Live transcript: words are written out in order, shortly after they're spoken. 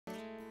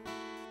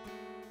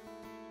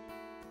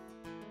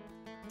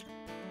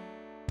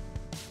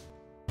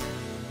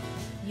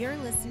You're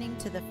listening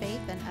to the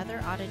Faith and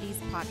Other Oddities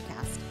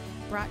podcast,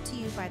 brought to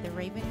you by the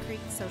Raven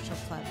Creek Social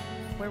Club,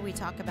 where we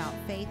talk about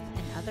faith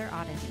and other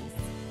oddities.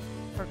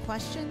 For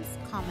questions,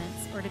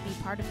 comments, or to be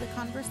part of the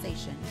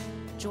conversation,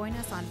 join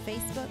us on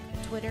Facebook,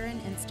 Twitter, and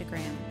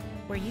Instagram,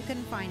 where you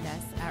can find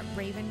us at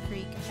Raven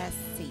Creek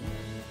SC.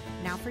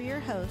 Now for your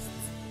hosts,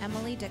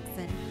 Emily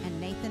Dixon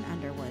and Nathan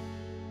Underwood.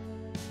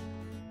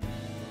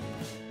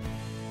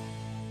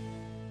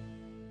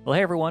 Well,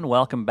 hey everyone,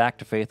 welcome back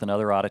to Faith and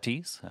Other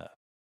Oddities.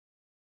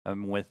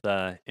 I'm with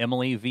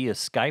Emily via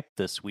Skype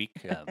this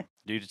week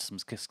due to some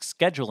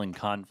scheduling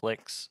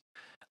conflicts.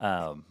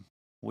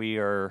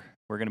 We're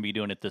going to be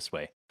doing it this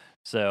way.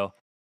 So,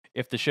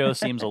 if the show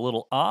seems a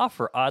little off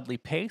or oddly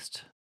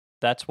paced,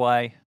 that's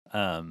why.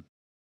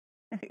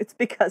 It's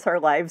because our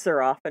lives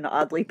are off and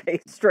oddly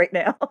paced right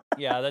now.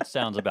 Yeah, that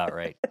sounds about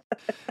right.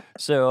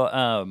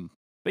 So,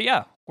 but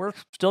yeah, we're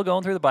still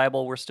going through the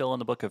Bible. We're still in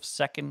the book of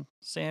 2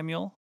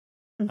 Samuel.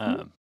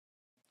 Mm-hmm.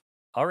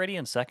 Already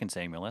in 2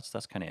 Samuel.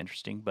 That's kind of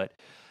interesting. But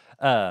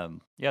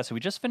yeah, so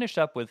we just finished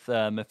up with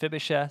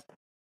Mephibosheth,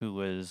 who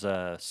was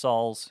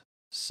Saul's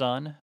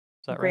son. Is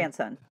that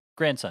Grandson. Right?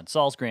 Grandson.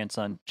 Saul's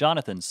grandson.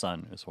 Jonathan's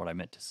son is what I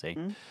meant to say.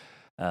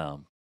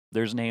 Mm-hmm.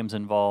 There's names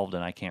involved,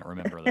 and I can't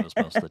remember those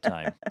most of the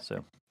time.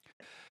 So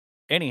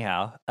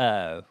anyhow,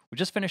 we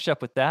just finished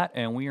up with that,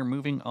 and we are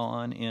moving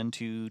on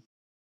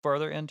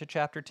further into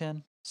chapter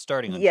 10,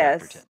 starting on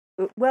chapter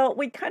 10. Well,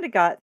 we kind of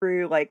got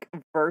through like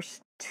verse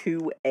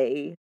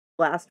 2a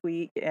last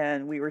week,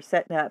 and we were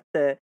setting up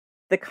the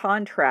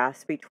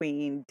contrast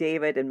between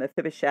David and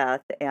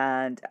Mephibosheth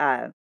and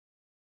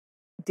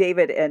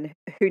David and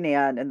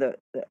Hanun and the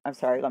I'm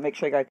sorry, let me make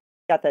sure I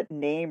got that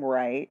name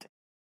right.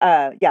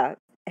 Yeah,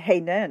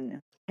 Hanun.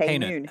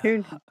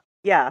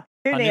 Yeah,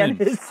 Hanun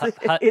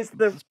is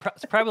the.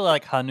 It's probably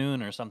like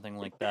Hanun or something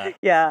like that.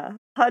 Yeah,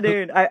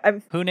 Hanun.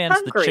 I'm Hunan's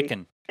hungry. The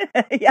chicken.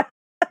 Yeah.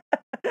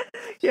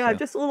 Yeah, I'm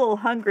just a little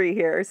hungry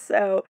here.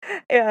 So,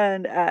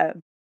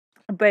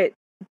 but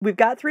we've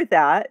got through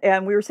that,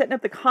 and we were setting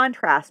up the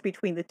contrast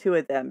between the two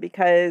of them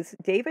because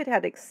David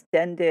had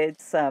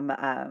extended some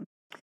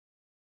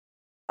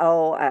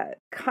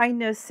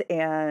kindness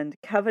and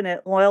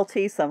covenant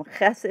loyalty, some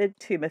chesed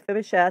to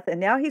Mephibosheth, and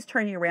now he's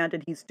turning around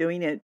and he's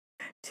doing it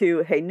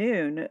to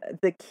Hanun,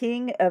 the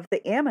king of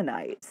the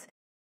Ammonites.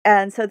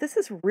 And so this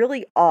is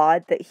really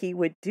odd that he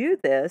would do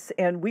this,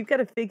 and we've got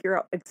to figure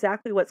out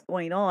exactly what's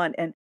going on.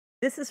 And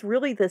this is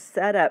really the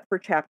setup for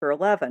chapter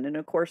 11. And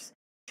of course,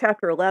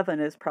 chapter 11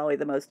 is probably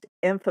the most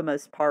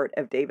infamous part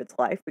of David's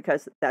life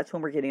because that's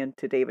when we're getting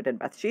into David and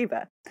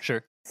Bathsheba.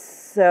 Sure.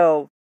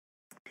 So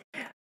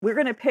we're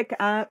going to pick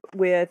up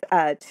with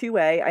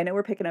 2a. I know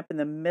we're picking up in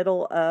the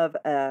middle of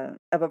a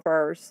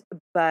verse,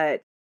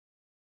 but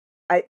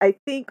I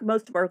think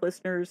most of our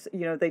listeners,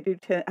 they do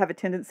have a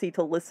tendency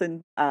to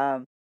listen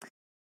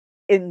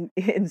in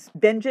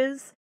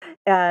binges,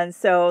 and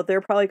so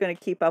they're probably going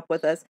to keep up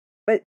with us.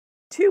 But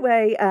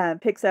 2a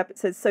picks up, it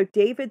says, so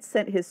David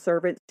sent his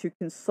servants to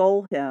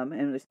console him,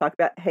 and let's talk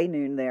about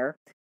Hanun there,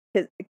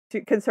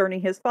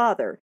 concerning his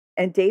father.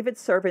 And David's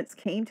servants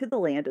came to the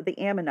land of the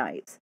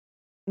Ammonites.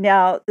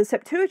 Now, the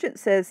Septuagint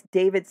says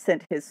David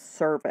sent his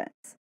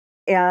servants.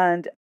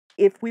 And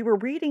if we were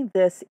reading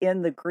this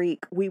in the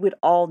Greek, we would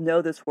all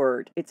know this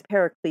word. It's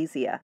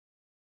paraklesia.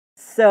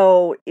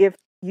 So if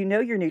you know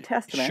your New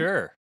Testament.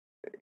 Sure.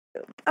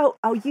 Oh,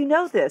 you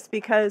know this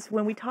because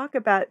when we talk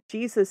about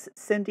Jesus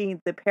sending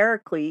the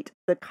Paraclete,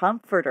 the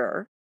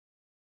Comforter,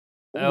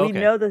 we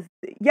know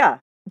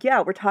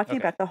we're talking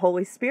about the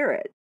Holy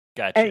Spirit.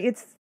 Gotcha. And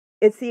it's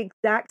the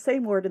exact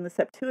same word in the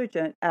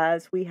Septuagint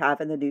as we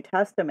have in the New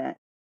Testament.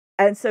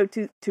 And so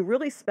to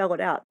really spell it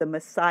out, the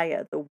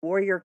Messiah, the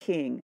warrior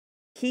king,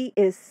 he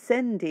is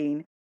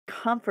sending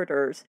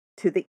comforters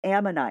to the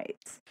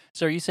Ammonites.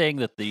 So are you saying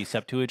that the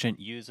Septuagint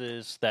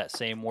uses that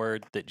same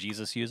word that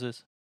Jesus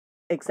uses?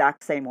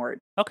 Exact same word.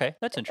 Okay,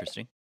 that's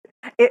interesting.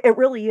 It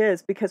really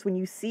is, because when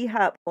you see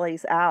how it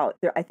plays out,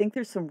 I think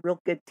there's some real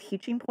good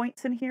teaching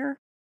points in here.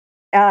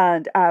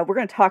 And we're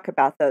going to talk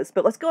about those.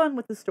 But let's go on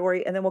with the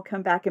story, and then we'll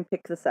come back and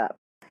pick this up.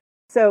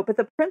 So, but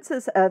the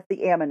princes of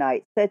the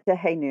Ammonites said to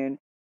Hanun,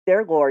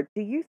 their lord,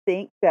 do you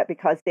think that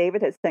because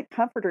David has sent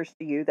comforters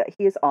to you that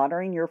he is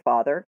honoring your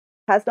father?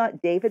 Has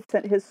not David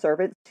sent his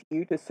servants to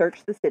you to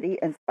search the city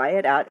and spy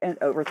it out and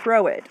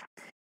overthrow it?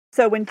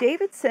 So when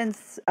David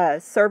sends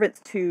servants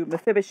to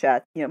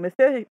Mephibosheth,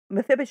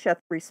 Mephibosheth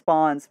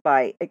responds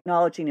by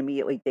acknowledging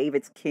immediately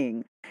David's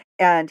king.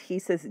 And he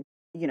says,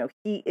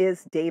 he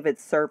is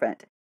David's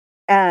servant.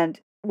 And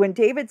when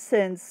David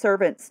sends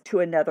servants to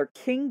another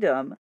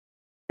kingdom,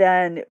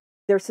 then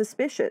they're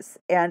suspicious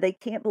and they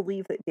can't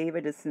believe that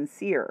David is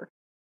sincere.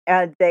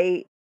 And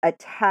they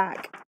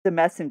attack the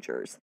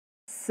messengers.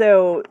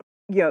 So,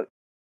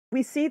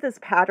 we see this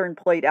pattern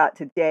played out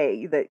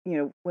today that,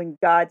 when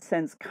God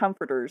sends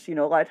comforters, a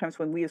lot of times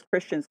when we as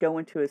Christians go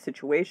into a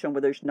situation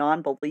where there's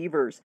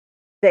non-believers,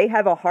 they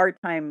have a hard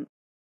time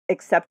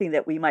accepting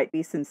that we might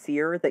be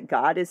sincere, that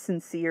God is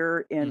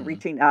sincere in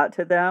reaching out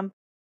to them.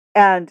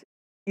 And,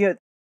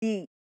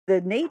 the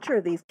nature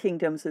of these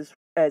kingdoms is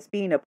as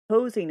being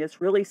opposing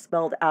is really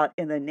spelled out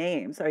in the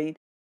names. I mean,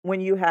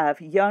 when you have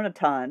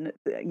Jonathan,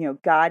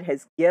 God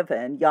has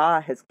given,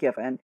 Yah has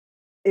given,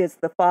 is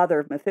the father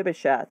of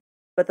Mephibosheth,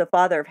 but the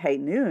father of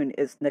Hanun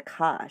is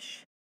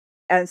Nakash.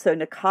 And so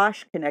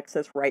Nakash connects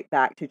us right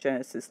back to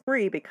Genesis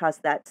 3 because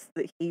that's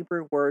the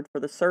Hebrew word for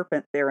the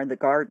serpent there in the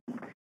garden.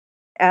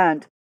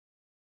 And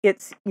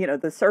it's,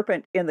 the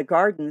serpent in the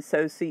garden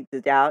sows seeds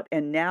of doubt,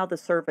 and now the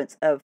servants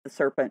of the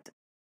serpent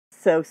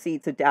sow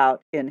seeds of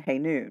doubt in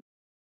Hanun.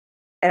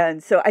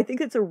 And so I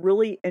think it's a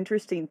really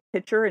interesting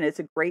picture, and it's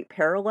a great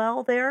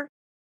parallel there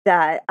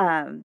that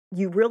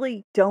you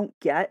really don't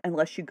get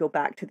unless you go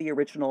back to the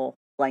original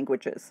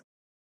languages.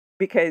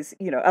 Because,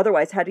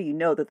 otherwise, how do you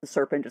know that the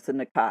serpent is a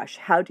Nakash?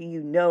 How do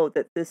you know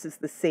that this is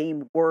the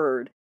same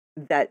word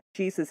that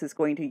Jesus is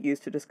going to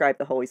use to describe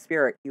the Holy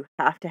Spirit? You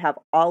have to have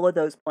all of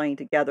those playing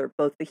together,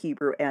 both the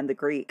Hebrew and the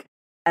Greek.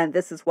 And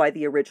this is why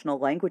the original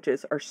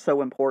languages are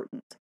so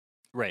important.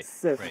 Right,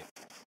 right.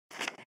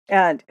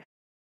 And,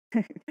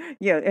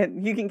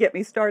 and you can get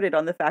me started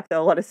on the fact that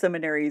a lot of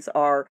seminaries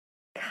are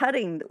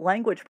cutting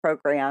language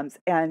programs,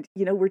 and,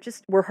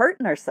 we're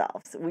hurting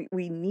ourselves.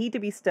 We need to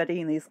be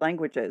studying these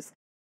languages.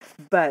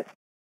 But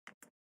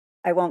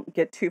I won't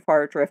get too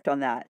far adrift on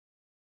that.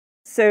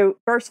 So,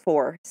 verse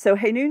 4. So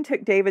Hanun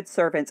took David's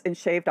servants and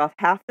shaved off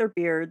half the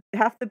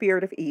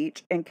beard of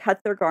each, and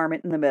cut their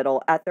garment in the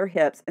middle at their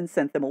hips, and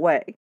sent them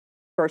away.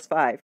 Verse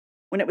 5.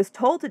 When it was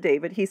told to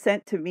David, he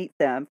sent to meet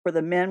them, for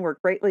the men were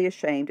greatly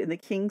ashamed. And the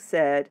king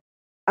said,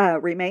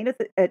 remain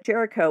at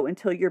Jericho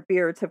until your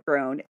beards have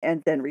grown,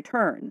 and then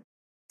return.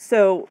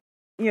 So,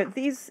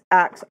 these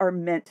acts are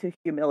meant to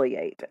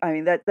humiliate. I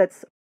mean,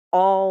 that's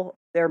all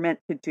they're meant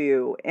to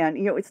do. And,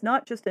 it's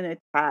not just an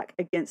attack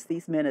against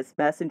these men as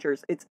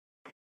messengers.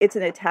 It's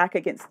an attack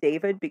against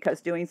David, because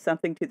doing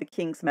something to the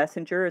king's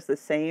messenger is the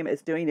same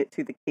as doing it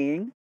to the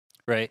king.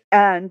 Right.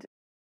 And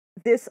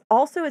this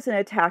also is an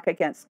attack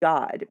against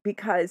God,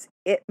 because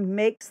it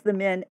makes the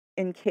men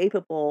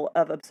incapable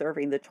of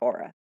observing the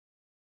Torah.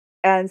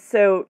 And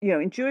so,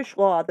 in Jewish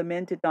law, the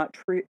men did not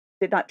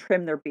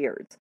trim their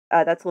beards.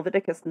 That's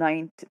Leviticus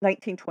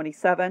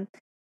 19:27.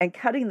 And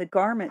cutting the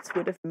garments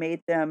would have made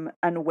them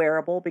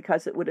unwearable,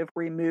 because it would have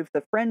removed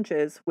the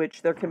fringes,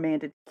 which they're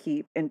commanded to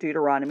keep in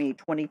Deuteronomy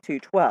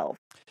 22:12.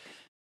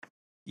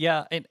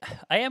 Yeah, and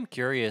I am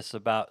curious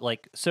about,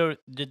 so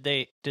did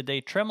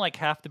they trim like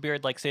half the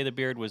beard? Like, say the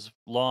beard was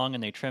long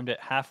and they trimmed it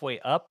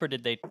halfway up, or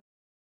did they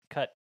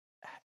cut?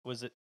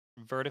 Was it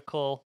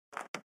vertical?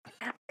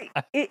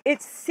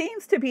 It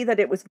seems to be that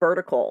it was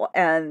vertical,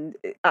 and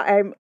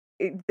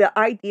the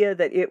idea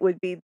that it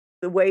would be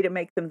the way to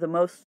make them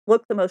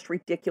look the most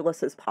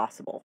ridiculous as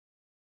possible.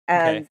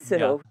 And Okay,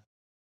 so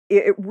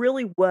it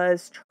really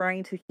was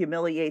trying to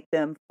humiliate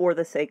them for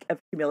the sake of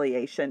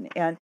humiliation.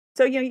 And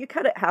so, you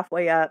cut it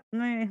halfway up,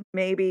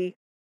 maybe,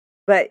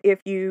 but if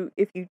you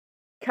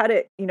cut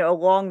it,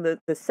 along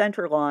the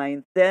center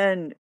line,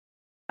 then,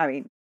 I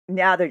mean,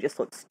 now they just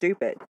look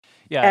stupid.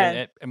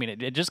 Yeah,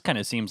 And it just kind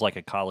of seems like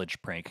a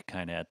college prank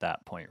kind of at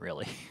that point,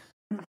 really.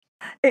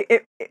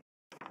 it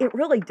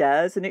really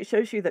does, and it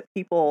shows you that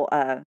people,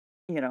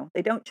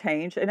 they don't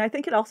change. And I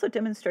think it also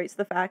demonstrates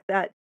the fact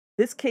that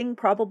this king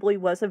probably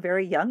was a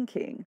very young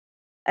king,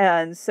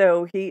 and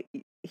so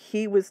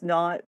he was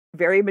not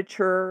very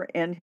mature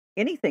in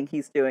anything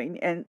he's doing.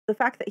 And the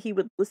fact that he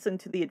would listen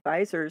to the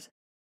advisors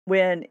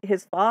when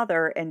his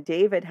father and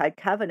David had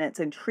covenants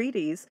and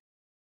treaties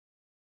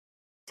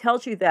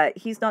tells you that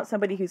he's not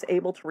somebody who's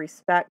able to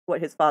respect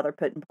what his father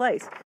put in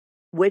place,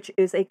 which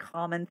is a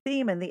common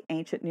theme in the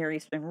ancient Near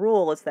Eastern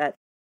rule, is that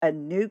a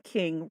new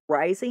king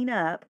rising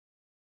up,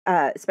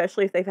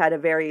 especially if they've had a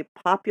very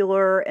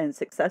popular and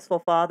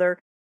successful father,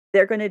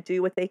 they're going to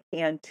do what they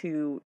can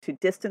to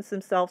distance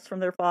themselves from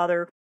their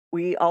father.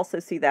 We also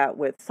see that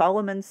with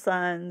Solomon's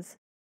sons.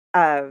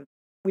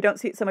 We don't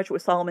see it so much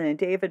with Solomon and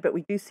David, but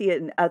we do see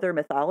it in other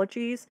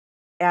mythologies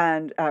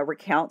and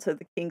recounts of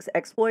the king's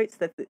exploits,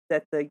 that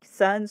the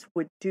sons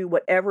would do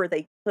whatever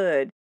they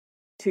could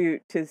to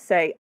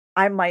say,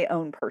 I'm my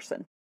own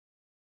person.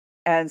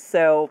 And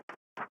so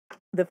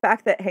the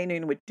fact that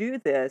Hanun would do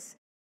this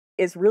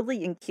is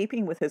really in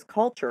keeping with his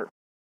culture.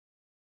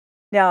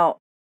 Now,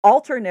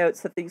 Alter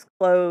notes that these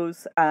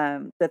clothes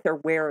that they're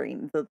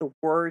wearing, the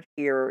word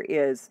here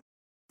is,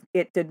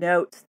 it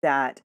denotes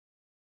that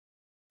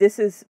this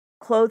is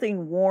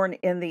clothing worn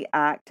in the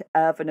act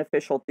of an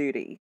official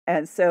duty.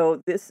 And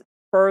so this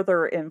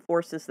further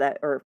enforces that,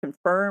 or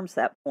confirms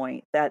that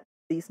point, that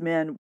these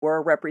men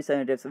were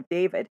representatives of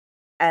David.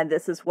 And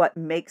this is what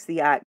makes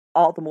the act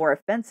all the more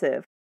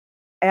offensive.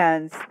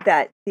 And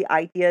that the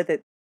idea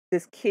that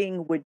this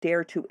king would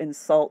dare to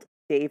insult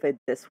David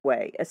this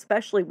way,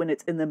 especially when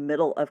it's in the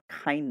middle of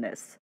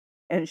kindness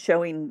and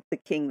showing the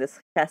king this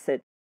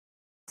chesed.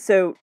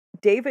 So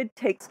David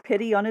takes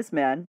pity on his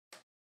men,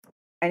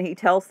 and he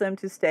tells them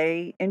to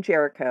stay in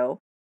Jericho.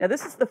 Now,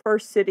 this is the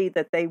first city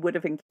that they would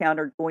have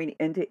encountered going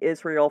into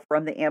Israel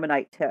from the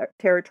Ammonite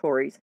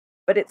territories,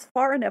 but it's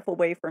far enough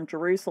away from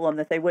Jerusalem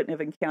that they wouldn't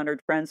have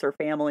encountered friends or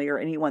family or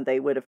anyone they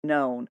would have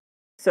known.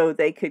 So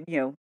they could,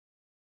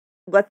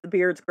 let the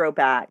beards grow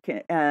back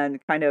and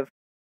kind of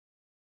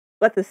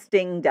let the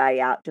sting die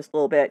out just a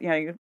little bit.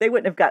 They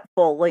wouldn't have got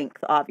full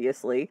length,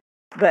 obviously,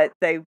 but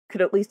they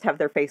could at least have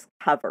their face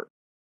covered.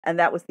 And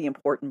that was the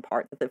important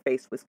part, that the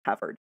face was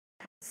covered.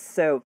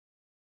 So,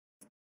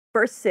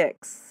 verse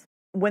 6,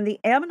 when the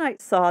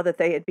Ammonites saw that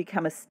they had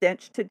become a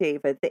stench to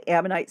David, the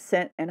Ammonites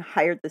sent and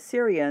hired the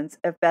Syrians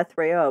of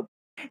Beth-rehob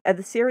and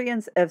the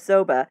Syrians of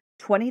Zobah,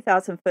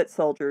 20,000 foot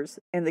soldiers,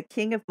 and the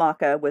king of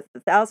Makkah with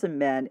 1,000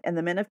 men, and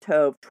the men of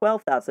Tob,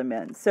 12,000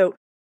 men. So,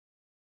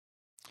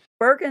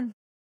 Bergen,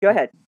 go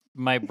ahead.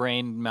 My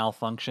brain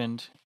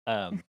malfunctioned.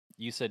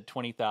 You said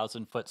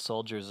 20,000 foot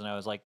soldiers, and I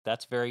was like,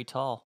 that's very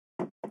tall.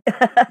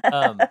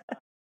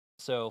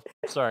 So,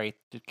 sorry,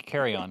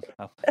 carry on.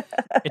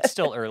 It's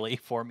still early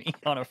for me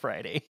on a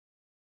Friday.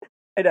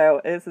 I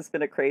know, this has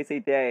been a crazy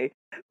day.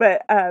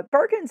 But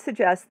Bergen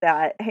suggests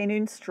that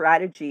Hanun's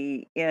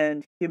strategy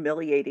in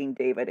humiliating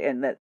David,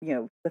 and that,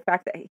 the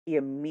fact that he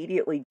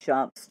immediately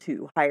jumps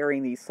to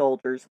hiring these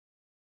soldiers,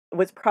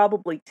 was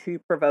probably to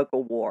provoke a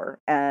war.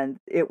 And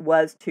it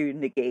was to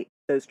negate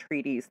those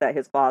treaties that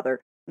his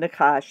father,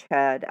 Nachash,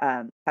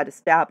 had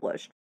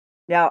established.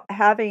 Now,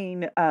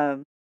 having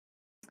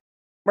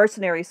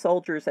mercenary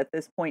soldiers at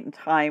this point in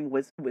time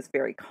was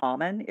very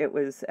common. It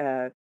was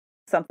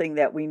something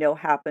that we know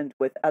happened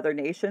with other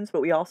nations,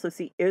 but we also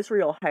see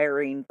Israel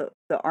hiring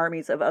the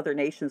armies of other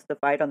nations to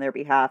fight on their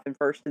behalf in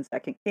 1st and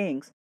 2nd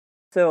Kings.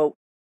 So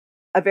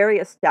a very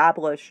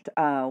established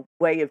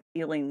way of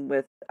dealing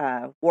with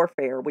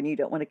warfare when you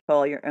don't want to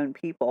kill your own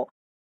people.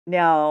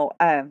 Now,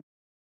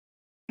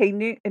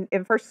 Hanun,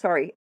 in First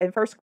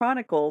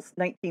Chronicles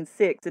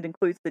 19:6, it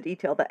includes the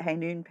detail that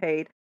Hanun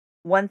paid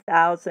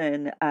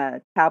 1,000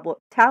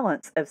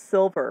 talents of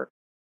silver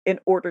in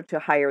order to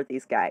hire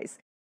these guys.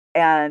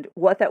 And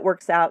what that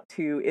works out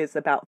to is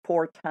about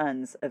 4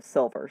 tons of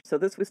silver. So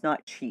this was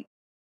not cheap.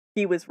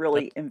 He was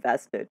really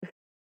invested.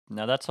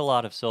 Now, that's a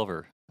lot of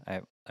silver.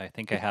 I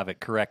think I have it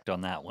correct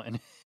on that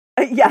one.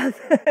 Yes.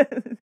 I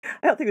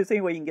don't think there's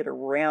any way you can get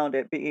around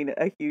it being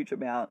a huge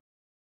amount.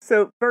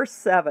 So, verse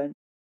 7,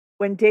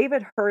 when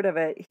David heard of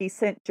it, he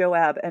sent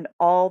Joab and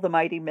all the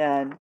mighty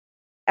men.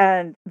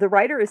 And the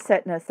writer is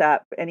setting us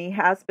up, and he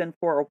has been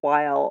for a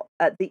while.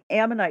 The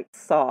Ammonites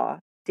saw,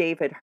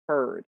 David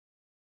heard.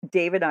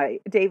 David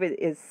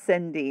is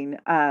sending,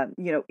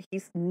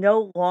 he's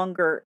no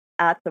longer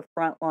at the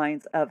front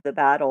lines of the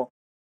battle.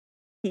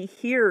 He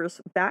hears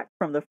back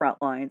from the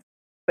front lines,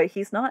 but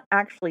he's not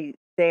actually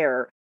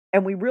there.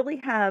 And we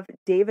really have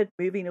David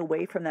moving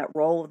away from that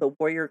role of the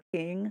warrior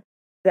king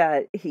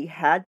that he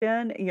had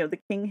been, the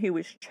king who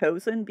was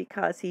chosen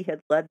because he had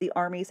led the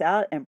armies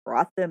out and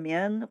brought them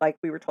in, like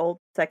we were told,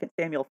 2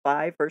 Samuel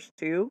 5, verse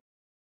 2.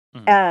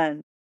 Mm-hmm.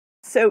 And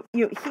so,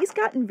 he's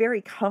gotten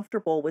very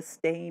comfortable with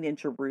staying in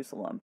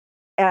Jerusalem.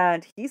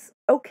 And he's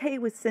okay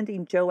with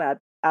sending Joab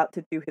out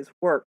to do his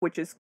work, which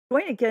is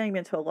going to get him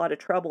into a lot of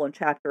trouble in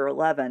chapter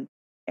 11.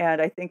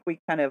 And I think we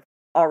kind of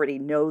already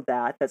know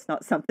that. That's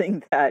not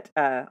something that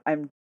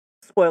I'm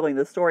spoiling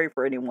the story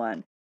for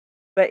anyone.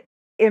 But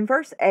in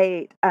verse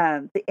 8,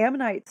 the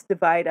Ammonites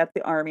divide up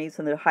the armies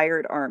and the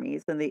hired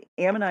armies, and the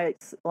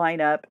Ammonites line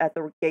up at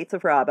the gates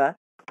of Rabbah,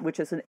 which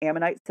is an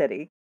Ammonite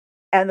city,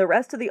 and the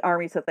rest of the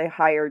armies that they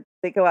hired,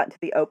 they go out into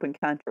the open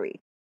country.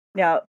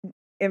 Now,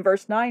 in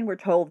verse 9, we're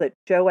told that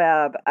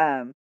Joab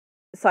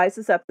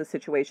sizes up the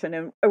situation,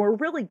 and we're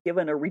really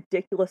given a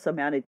ridiculous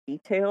amount of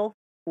detail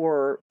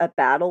for a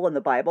battle in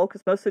the Bible,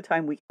 because most of the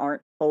time we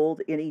aren't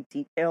told any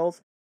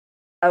details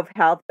of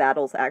how the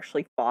battle's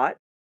actually fought.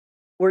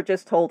 We're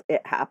just told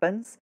it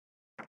happens.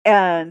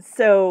 And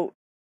so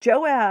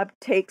Joab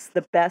takes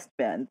the best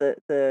men,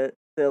 the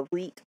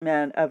elite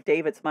men of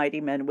David's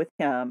mighty men with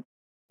him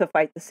to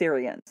fight the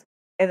Syrians.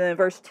 And then in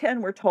verse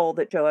 10, we're told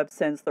that Joab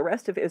sends the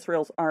rest of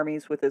Israel's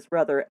armies with his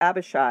brother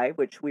Abishai,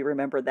 which we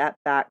remember that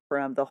back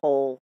from the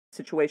whole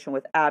situation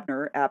with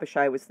Abner.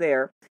 Abishai was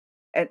there.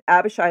 And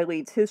Abishai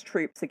leads his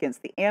troops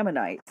against the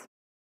Ammonites.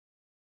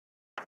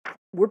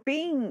 We're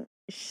being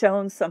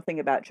shown something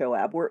about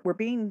Joab. We're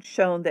being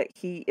shown that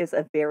he is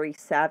a very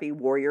savvy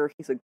warrior.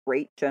 He's a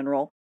great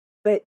general.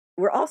 But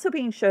we're also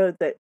being shown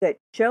that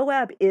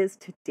Joab is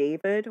to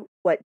David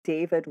what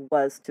David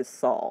was to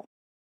Saul.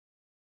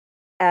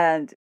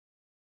 And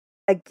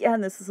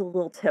again, this is a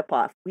little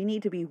tip-off. We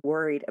need to be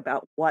worried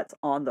about what's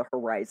on the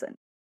horizon,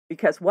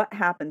 because what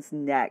happens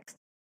next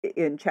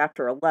in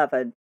chapter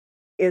 11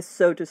 is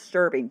so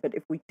disturbing. But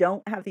if we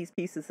don't have these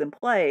pieces in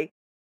play,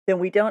 then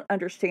we don't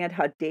understand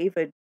how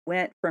David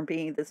went from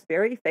being this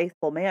very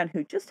faithful man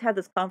who just had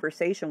this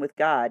conversation with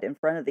God in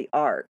front of the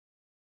ark,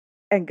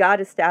 and God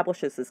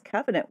establishes his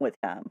covenant with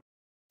him,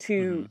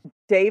 to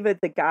David,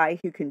 the guy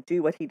who can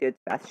do what he did to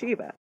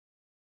Bathsheba.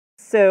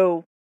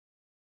 So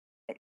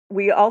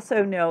we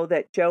also know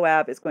that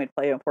Joab is going to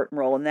play an important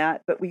role in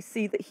that, but we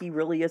see that he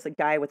really is a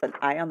guy with an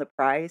eye on the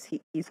prize.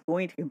 He's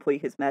going to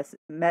complete his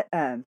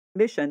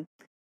mission.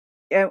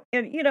 And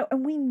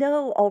we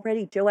know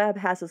already Joab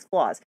has his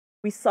flaws.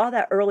 We saw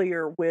that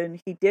earlier when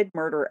he did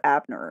murder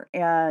Abner.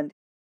 And,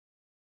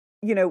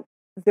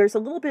 there's a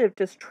little bit of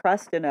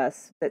distrust in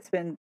us that's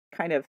been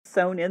kind of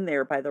sewn in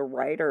there by the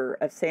writer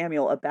of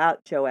Samuel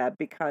about Joab,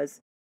 because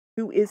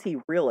who is he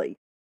really?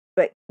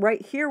 But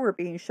right here, we're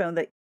being shown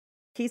that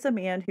he's a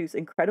man who's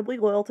incredibly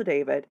loyal to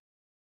David,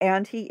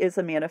 and he is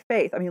a man of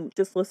faith. I mean,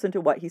 just listen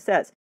to what he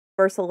says.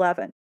 Verse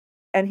 11.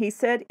 And he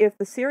said, if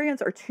the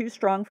Syrians are too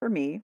strong for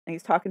me, and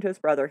he's talking to his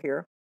brother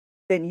here,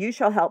 then you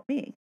shall help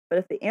me. But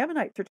if the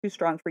Ammonites are too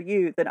strong for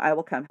you, then I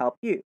will come help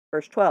you.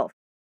 Verse 12.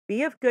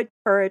 Be of good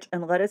courage,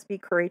 and let us be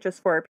courageous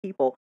for our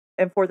people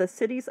and for the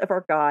cities of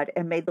our God,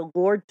 and may the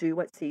Lord do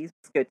what seems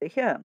good to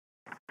him.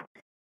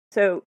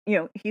 So,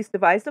 he's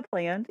devised a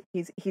plan.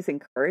 He's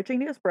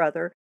encouraging his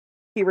brother.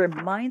 He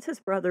reminds his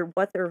brother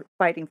what they're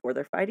fighting for.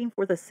 They're fighting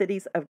for the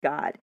cities of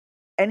God.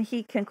 And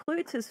he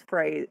concludes his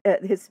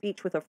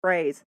speech with a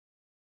phrase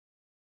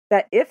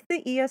that if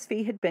the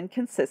ESV had been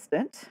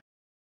consistent,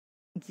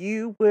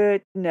 you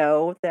would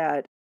know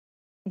that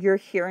you're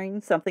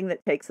hearing something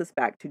that takes us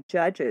back to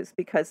Judges,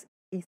 because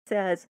he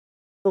says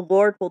the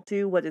Lord will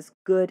do what is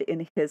good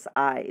in his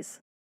eyes.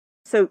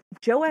 So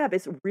Joab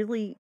is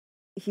really,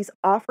 he's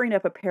offering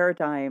up a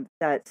paradigm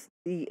that's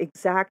the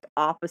exact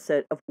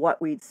opposite of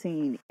what we'd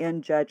seen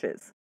in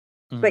Judges.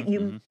 But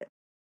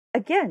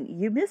again,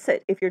 you miss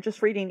it if you're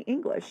just reading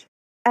English.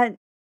 And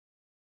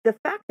the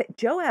fact that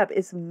Joab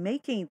is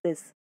making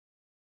this,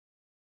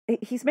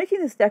 he's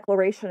making this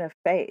declaration of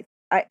faith.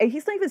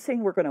 He's not even saying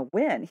we're going to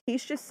win.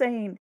 He's just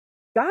saying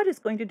God is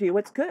going to do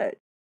what's good,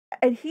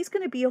 and he's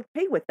going to be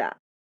okay with that.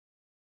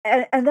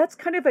 And that's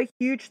kind of a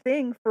huge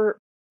thing for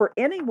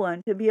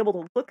anyone to be able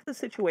to look at the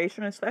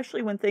situation,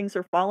 especially when things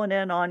are falling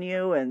in on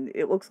you and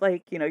it looks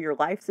like, your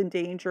life's in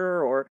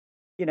danger, or,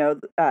 your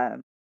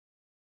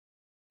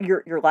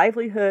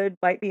livelihood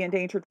might be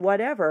endangered,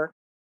 whatever,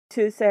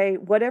 to say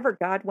whatever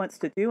God wants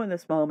to do in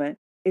this moment,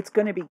 it's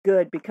going to be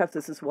good because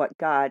this is what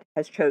God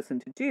has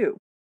chosen to do.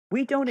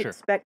 We don't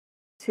expect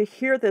to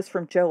hear this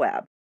from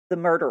Joab, the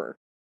murderer,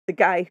 the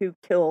guy who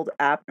killed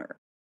Abner,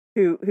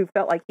 who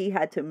felt like he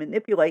had to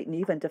manipulate and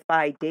even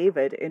defy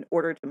David in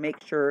order to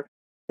make sure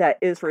that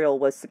Israel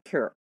was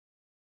secure.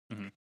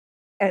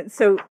 And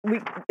so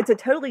it's a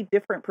totally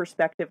different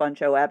perspective on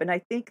Joab. And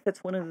I think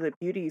that's one of the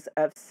beauties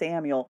of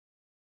Samuel,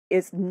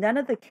 is none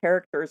of the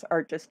characters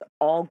are just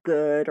all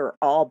good or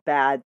all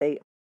bad.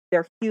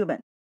 They're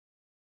human.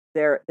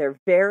 They're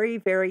very,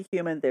 very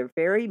human. They're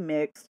very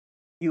mixed.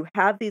 You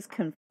have these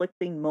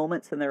conflicting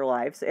moments in their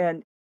lives.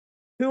 And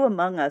who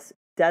among us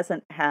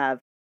doesn't have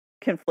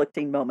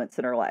conflicting moments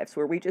in our lives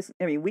where we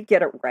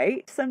get it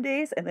right some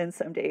days, and then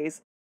some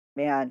days,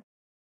 man,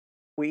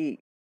 we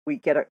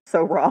get it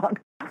so wrong.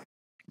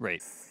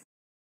 Right.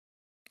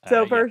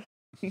 So verse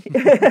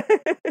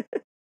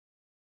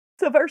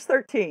So verse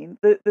 13,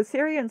 the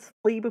Syrians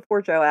flee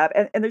before Joab,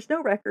 and there's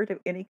no record of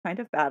any kind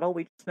of battle.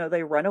 We just know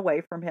they run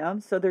away from him.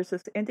 So there's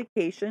this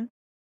indication,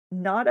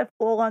 not a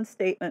full-on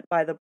statement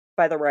by the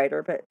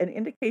writer, but an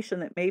indication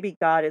that maybe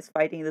God is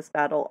fighting this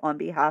battle on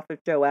behalf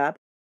of Joab,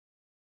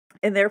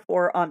 and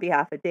therefore on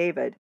behalf of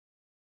David.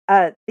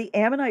 The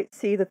Ammonites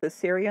see that the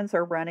Syrians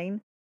are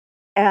running,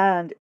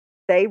 and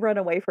they run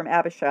away from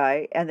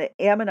Abishai, and the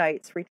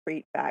Ammonites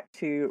retreat back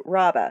to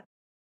Rabbah.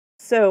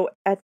 So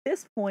at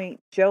this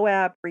point,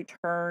 Joab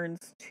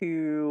returns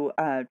to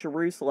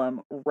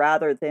Jerusalem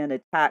rather than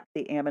attack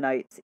the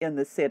Ammonites in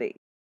the city.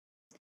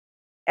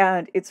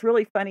 And it's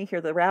really funny here.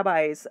 The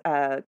rabbis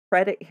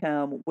credit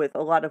him with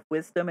a lot of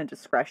wisdom and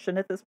discretion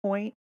at this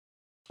point,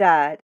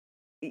 that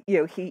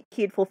he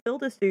had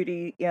fulfilled his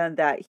duty in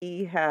that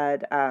he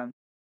had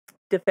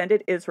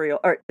defended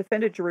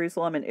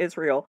Jerusalem and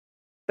Israel,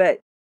 but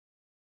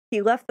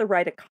he left the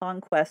right of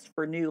conquest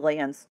for new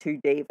lands to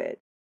David.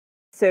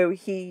 So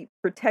he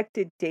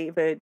protected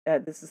David.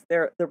 This is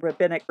the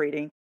rabbinic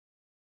reading.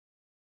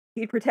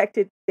 He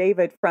protected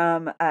David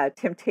from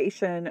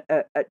temptation,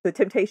 the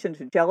temptation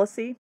to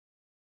jealousy.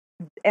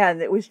 And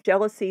it was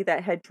jealousy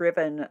that had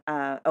driven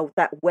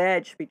that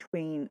wedge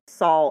between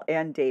Saul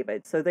and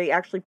David. So they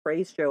actually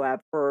praised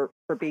Joab for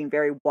being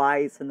very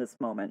wise in this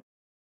moment.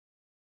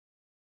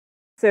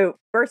 So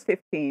verse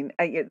 15,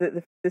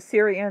 the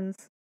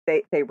Syrians,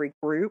 they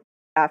regroup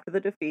after the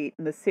defeat,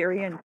 and the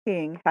Syrian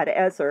king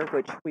Hadaezer,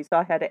 which we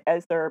saw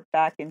Hadaezer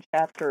back in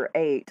chapter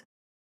 8,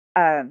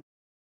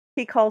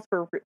 he calls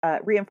for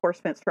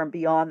reinforcements from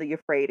beyond the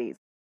Euphrates.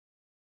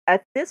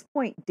 At this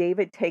point,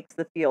 David takes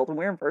the field, and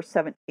we're in verse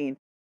 17,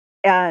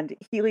 and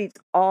he leads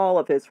all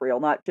of Israel,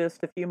 not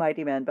just a few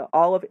mighty men, but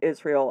all of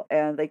Israel,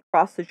 and they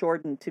cross the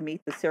Jordan to meet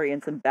the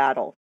Syrians in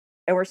battle.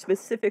 And we're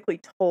specifically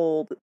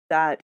told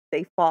that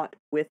they fought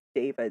with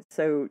David.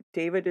 So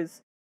David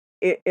is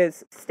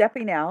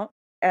stepping out,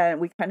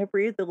 and we kind of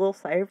breathed a little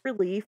sigh of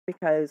relief,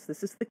 because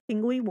this is the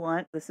king we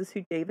want. This is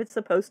who David's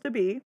supposed to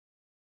be.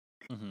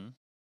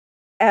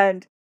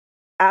 And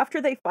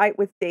after they fight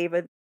with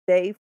David,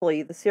 they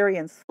flee. The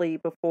Syrians flee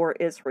before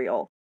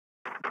Israel.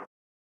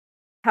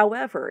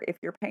 However, if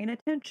you're paying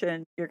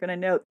attention, you're going to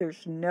note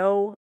there's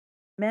no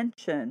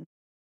mention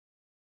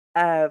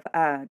of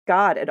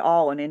God at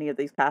all in any of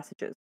these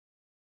passages.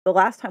 the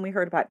last time we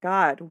heard about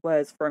God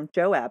was from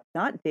Joab,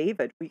 not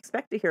David. We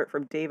expect to hear it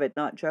from David,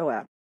 not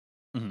Joab.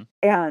 Hmm.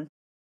 And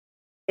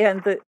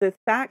the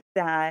fact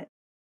that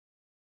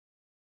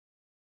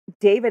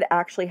David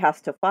actually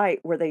has to fight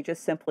where they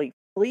just simply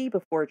flee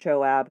before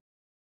Joab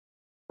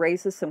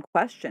raises some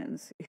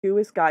questions. Who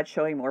is God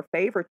showing more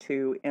favor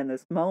to in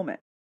this moment?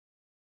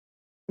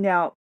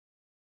 Now,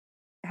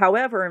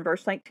 however, in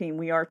verse 19,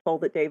 we are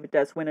told that David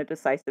does win a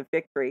decisive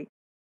victory,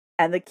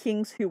 and the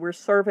kings who were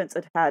servants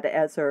of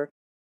Hadaezer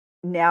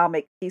now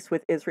make peace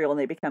with Israel and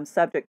they become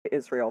subject to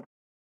Israel.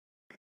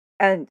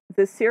 And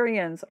the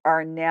Syrians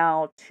are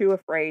now too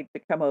afraid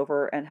to come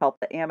over and help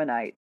the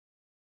Ammonites.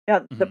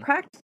 Now, Hmm. the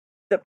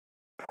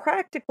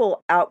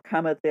practical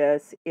outcome of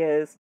this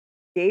is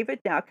David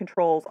now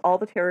controls all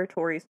the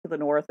territories to the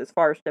north as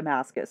far as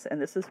Damascus,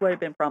 and this is what had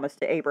been promised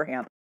to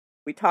Abraham.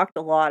 We talked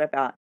a lot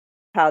about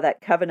how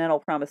that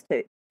covenantal promise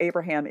to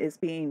Abraham is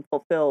being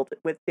fulfilled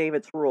with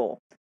David's rule.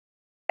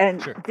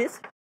 And Sure.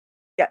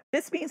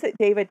 this means that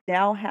David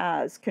now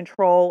has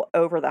control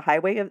over the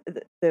highway of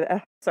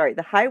the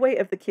highway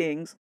of the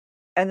kings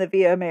and the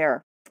Via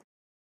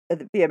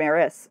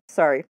Maris,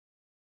 sorry.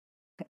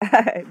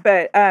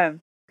 But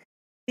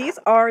these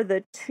are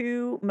the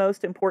two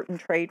most important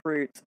trade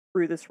routes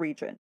through this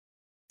region.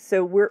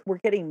 So we're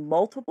getting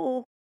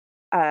multiple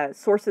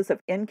sources of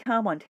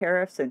income on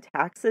tariffs and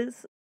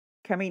taxes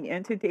coming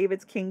into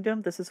David's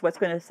kingdom. This is what's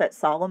going to set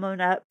Solomon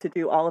up to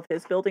do all of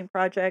his building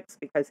projects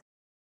because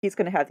he's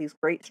going to have these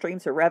great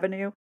streams of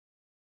revenue.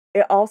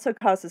 It also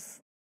causes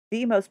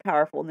the most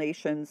powerful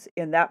nations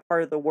in that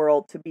part of the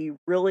world to be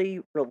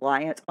really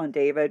reliant on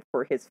David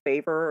for his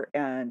favor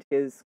and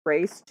his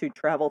grace to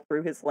travel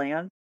through his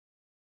land.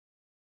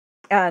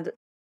 And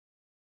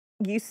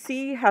you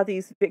see how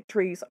these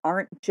victories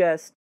aren't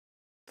just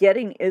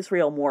getting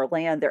Israel more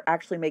land, they're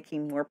actually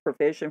making more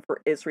provision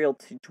for Israel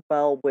to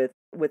dwell with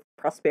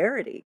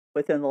prosperity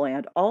within the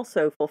land,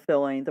 also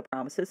fulfilling the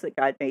promises that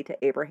God made to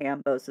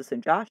Abraham, Moses,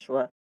 and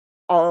Joshua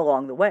all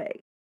along the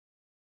way.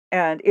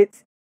 And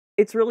it's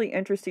really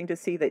interesting to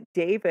see that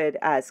David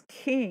as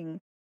king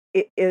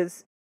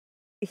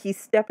he's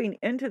stepping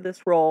into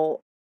this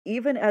role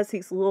even as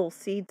these little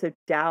seeds of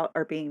doubt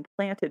are being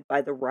planted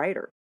by the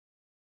writer.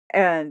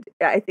 And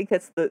I think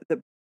that's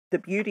the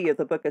beauty of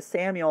the book of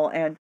Samuel.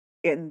 And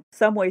in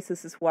some ways,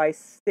 this is why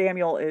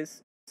Samuel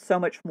is so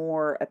much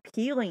more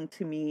appealing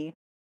to me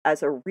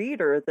as a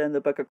reader than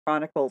the book of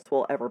Chronicles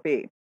will ever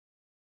be.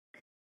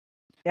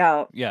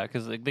 Now, Yeah,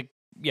 because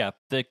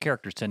the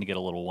characters tend to get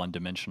a little one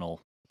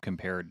dimensional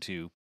compared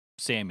to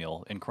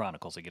Samuel in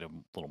Chronicles. They get a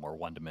little more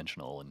one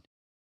dimensional, and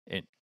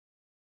it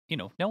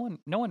no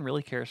one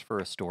really cares for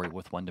a story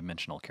with one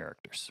dimensional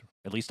characters.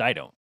 At least I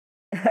don't.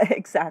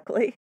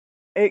 exactly.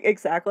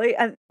 Exactly.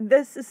 And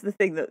this is the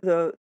thing that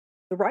the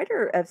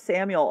writer of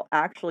Samuel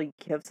actually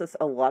gives us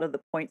a lot of the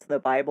points in the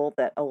Bible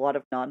that a lot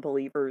of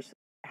non-believers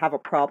have a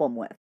problem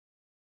with.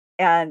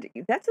 And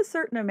that's a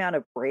certain amount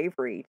of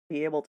bravery to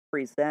be able to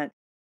present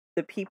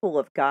the people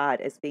of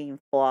God as being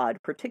flawed,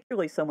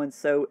 particularly someone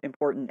so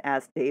important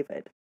as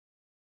David.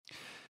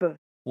 But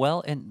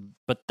Well,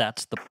 but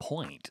that's the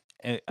point.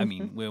 I mhm,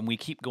 mean, when we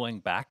keep going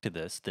back to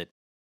this, that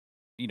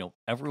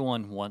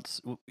everyone wants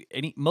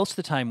most of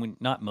the time, when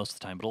not most of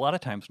the time, but a lot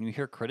of times when you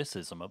hear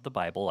criticism of the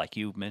Bible, like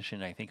you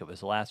mentioned, I think it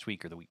was last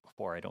week or the week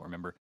before, I don't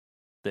remember,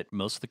 that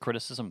most of the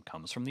criticism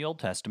comes from the Old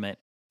Testament,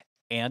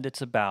 and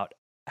it's about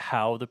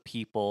how the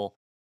people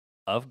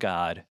of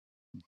God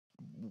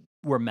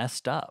were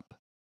messed up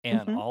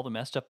and mhm, all the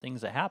messed up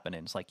things that happen.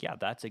 And it's like, yeah,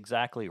 that's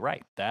exactly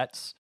right.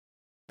 That's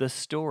the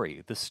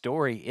story. The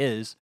story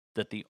is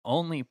that the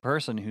only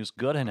person who's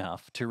good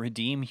enough to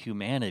redeem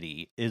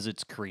humanity is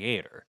its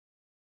creator.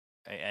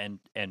 And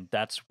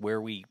that's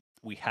where we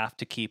have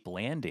to keep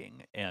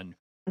landing. And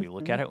we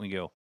look at mhm. it and we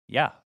go,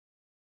 yeah,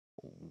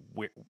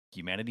 we're,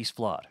 humanity's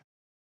flawed.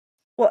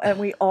 Well, and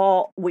we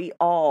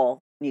all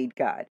need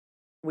God.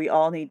 We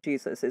all need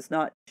Jesus. It's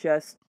not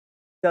just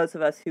those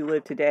of us who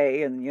live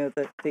today and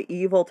the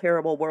evil,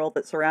 terrible world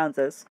that surrounds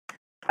us.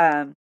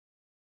 Um,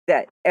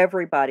 that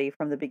everybody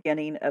from the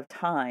beginning of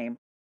time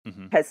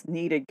Hmm. has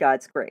needed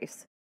God's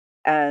grace,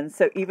 and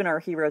so even our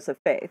heroes of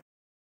faith.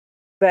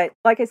 But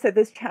like I said,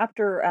 this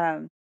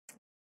chapter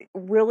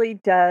really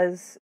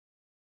does.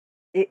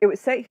 It was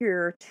set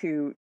here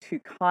to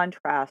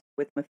contrast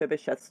with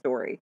Mephibosheth's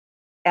story,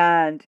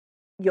 and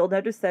you'll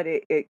notice that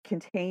it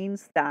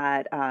contains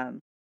that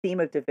theme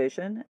of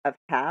division of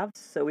halves.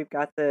 So we've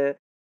got the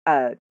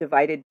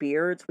divided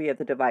beards, we have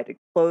the divided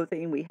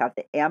clothing, we have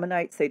the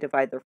Ammonites, they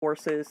divide their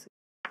forces.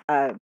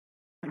 Uh,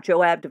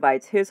 Joab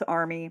divides his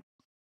army,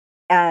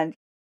 and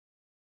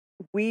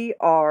we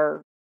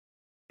are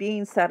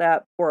being set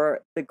up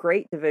for the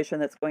great division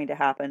that's going to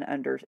happen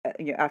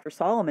after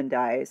Solomon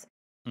dies.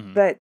 Hmm.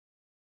 But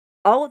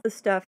all of the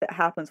stuff that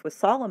happens with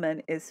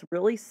Solomon is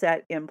really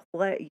set in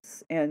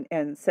place and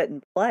set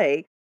in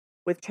play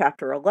with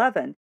chapter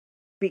 11,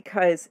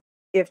 because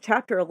if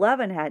chapter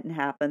 11 hadn't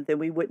happened, then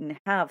we wouldn't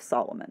have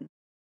Solomon,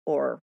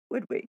 or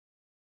would we?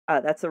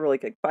 That's a really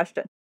good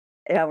question,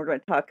 and we're going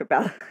to talk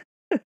about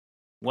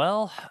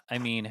Well, I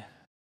mean,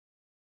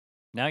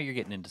 now you're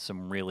getting into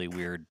some really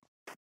weird,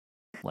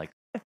 like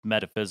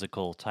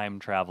metaphysical time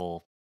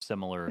travel,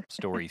 similar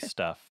story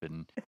stuff,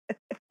 and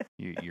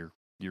you're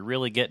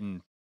really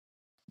getting.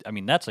 I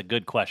mean, that's a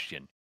good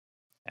question,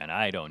 and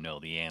I don't know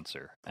the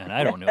answer, and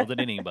I don't know that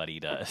anybody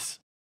does.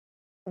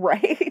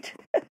 Right?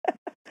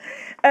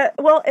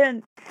 Well,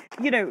 and,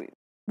 you know,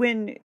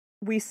 when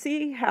we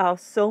see how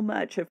so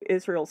much of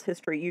Israel's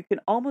history, you can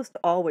almost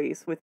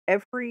always, with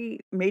every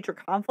major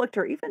conflict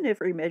or even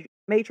every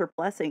major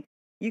blessing,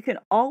 you can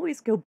always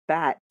go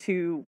back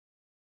to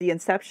the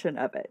inception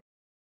of it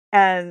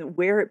and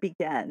where it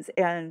begins.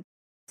 And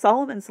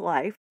Solomon's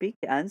life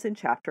begins in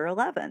chapter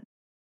 11,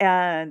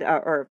 and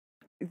or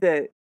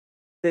the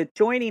the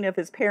joining of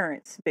his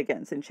parents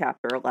begins in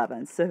chapter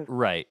 11. So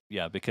Right?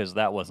 Yeah, because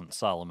that wasn't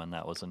Solomon;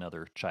 that was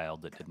another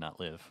child that did not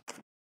live.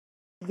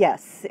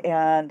 yes,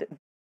 and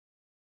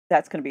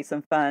that's going to be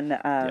some fun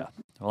Yeah.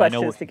 Well, I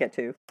know. questions to get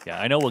to. Yeah,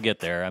 I know we'll get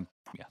there.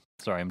 Yeah.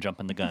 Sorry, I'm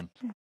jumping the gun.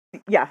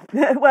 Yeah,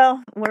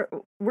 well,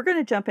 we're going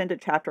to jump into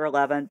chapter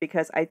 11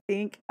 because I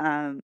think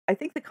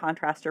the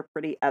contrasts are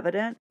pretty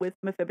evident with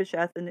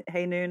Mephibosheth and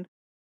Hanun.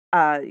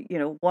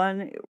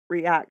 One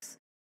reacts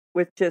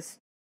with just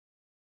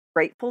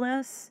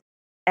gratefulness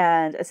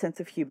and a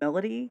sense of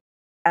humility,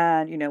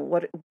 and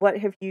what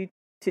have you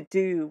to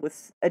do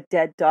with a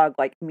dead dog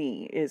like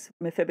me is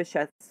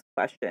Mephibosheth's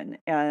question,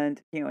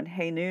 and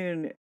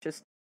Hanun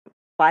just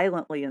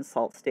violently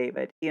insults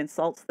David. He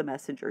insults the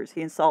messengers.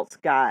 He insults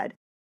God.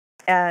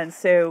 And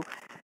so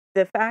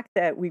the fact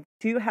that we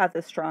do have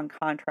this strong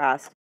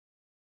contrast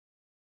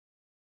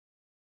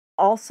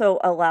also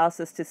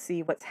allows us to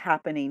see what's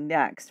happening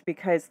next,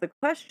 because the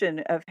question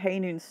of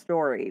Hanun's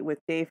story with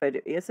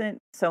David isn't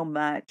so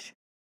much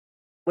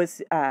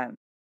was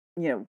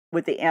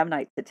would the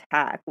Ammonites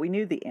attack? We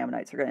knew the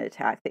Ammonites were going to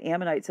attack. The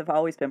Ammonites have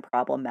always been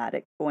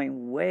problematic,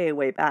 going way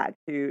back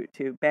to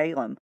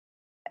Balaam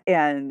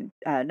and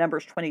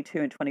Numbers 22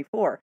 and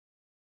 24.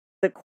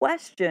 The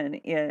question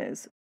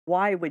is,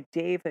 why would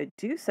David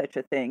do such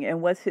a thing?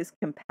 And was his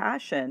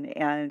compassion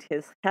and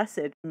his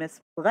hesed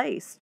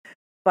misplaced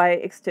by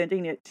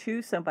extending it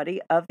to somebody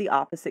of the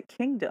opposite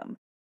kingdom?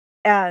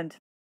 And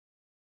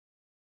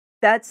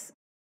that's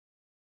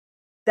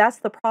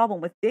the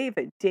problem with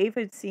David.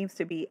 David seems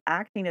to be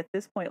acting at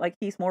this point like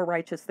he's more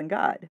righteous than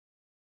God.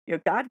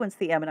 God wants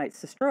the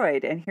Ammonites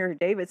destroyed, and here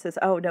David says,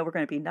 "Oh no, we're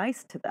going to be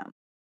nice to them."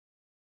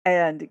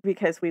 And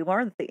because we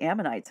learned that the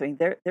Ammonites, I mean,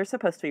 they're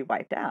supposed to be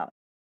wiped out.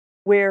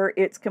 Where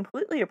it's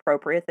completely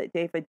appropriate that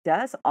David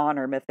does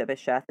honor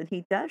Mephibosheth and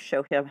he does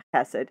show him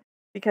hesed,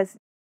 because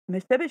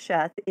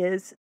Mephibosheth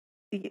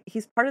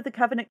he's part of the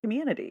covenant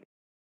community.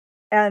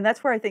 And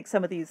that's where I think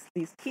some of these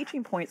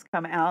teaching points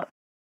come out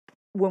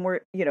when we're,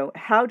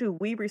 how do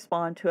we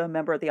respond to a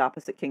member of the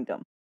opposite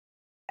kingdom?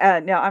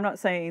 Now, I'm not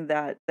saying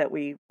that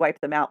we wipe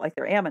them out like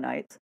they're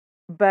Ammonites,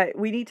 but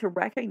we need to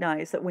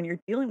recognize that when you're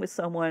dealing with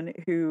someone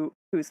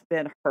who's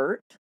been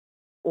hurt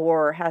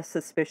or has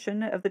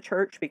suspicion of the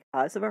church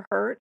because of a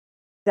hurt,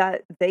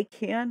 that they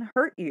can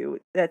hurt you,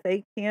 that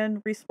they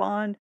can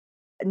respond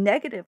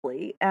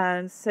negatively.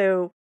 And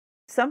so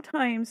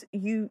sometimes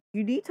you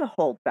need to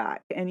hold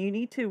back, and you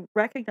need to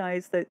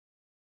recognize that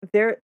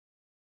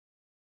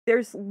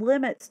there's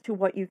limits to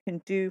what you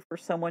can do for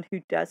someone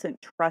who doesn't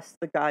trust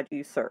the God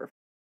you serve.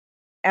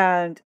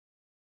 And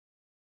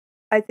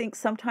I think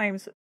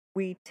sometimes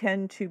we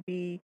tend to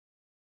be,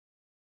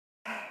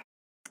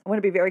 I want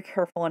to be very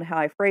careful on how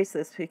I phrase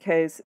this,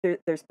 because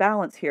there's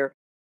balance here.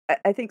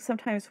 I think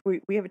sometimes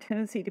we have a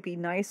tendency to be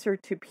nicer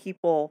to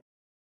people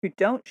who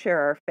don't share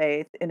our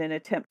faith in an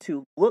attempt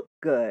to look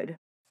good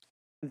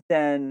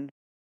than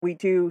we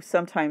do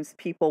sometimes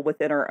people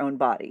within our own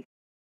body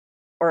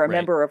or a Right.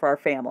 member of our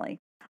family.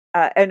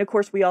 And of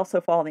course, we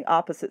also fall on the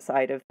opposite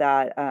side of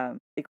that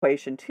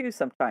equation too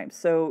sometimes.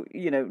 So,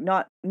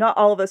 not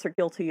all of us are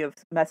guilty of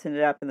messing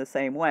it up in the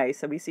same way.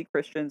 So we see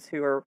Christians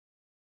who are,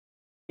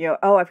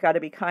 oh, I've got to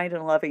be kind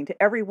and loving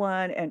to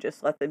everyone and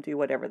just let them do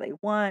whatever they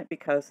want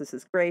because this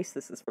is grace,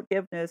 this is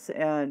forgiveness.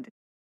 And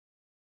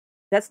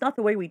that's not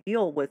the way we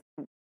deal with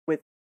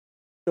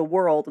the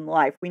world and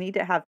life. We need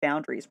to have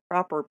boundaries,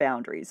 proper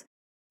boundaries.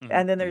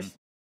 And then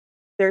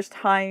there's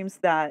times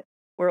that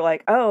we're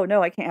like, oh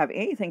no, I can't have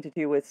anything to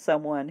do with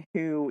someone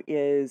who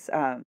is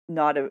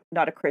not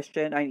a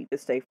Christian. I need to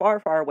stay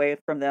far away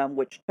from them,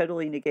 which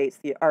totally negates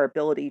our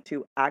ability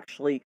to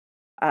actually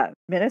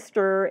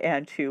minister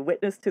and to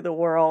witness to the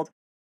world.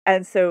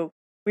 And so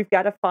we've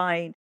got to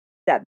find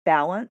that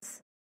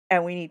balance,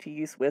 and we need to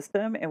use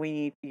wisdom, and we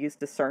need to use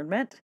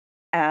discernment.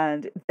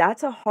 And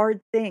that's a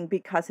hard thing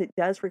because it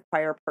does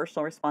require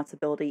personal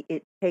responsibility.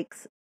 It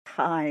takes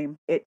time.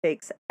 It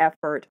takes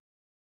effort.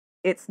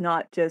 It's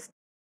not just,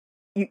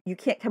 you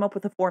can't come up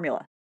with a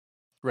formula.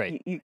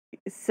 Right.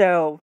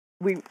 So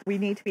we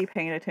need to be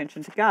paying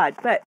attention to God.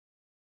 But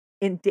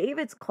in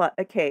David's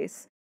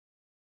case,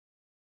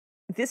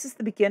 this is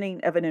the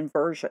beginning of an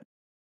inversion.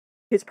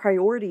 His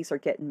priorities are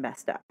getting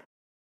messed up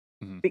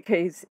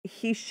because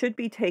he should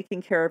be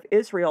taking care of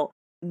Israel,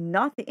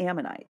 not the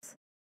Ammonites.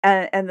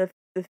 And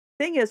the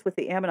thing is with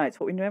the Ammonites,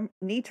 what we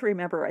need to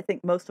remember, I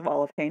think most of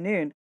all of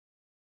Hanun,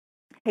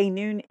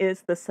 Hanun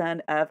is the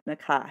son of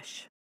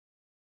Nakash.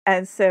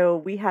 And so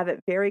we have it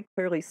very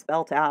clearly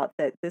spelt out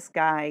that this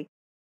guy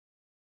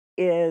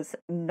is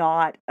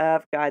not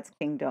of God's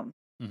kingdom.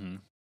 Mm-hmm.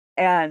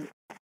 And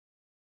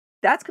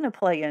that's going to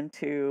play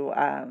into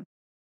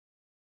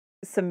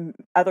some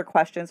other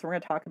questions. We're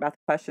going to talk about the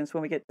questions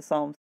when we get to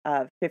Psalm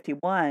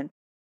 51,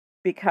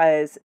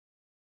 because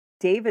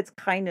David's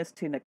kindness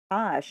to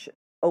Nakash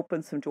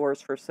opens some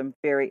doors for some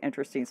very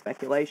interesting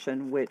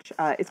speculation, which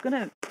we're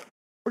going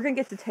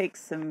to get to take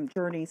some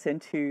journeys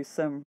into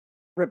some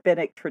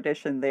rabbinic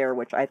tradition there,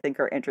 which I think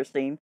are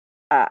interesting.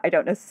 I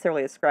don't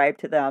necessarily ascribe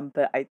to them,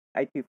 but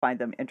I do find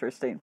them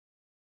interesting.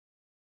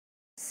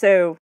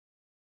 So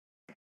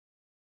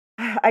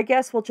I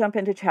guess we'll jump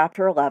into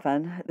chapter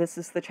 11. This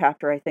is the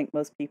chapter I think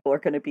most people are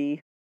going to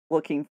be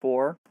looking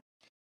for.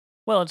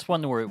 Well, it's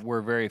one that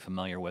we're very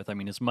familiar with. I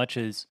mean, as much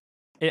as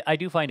I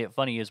do find it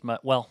funny, as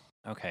much. Well,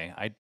 okay,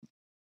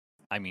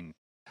 I mean,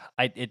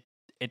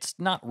 it's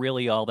not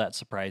really all that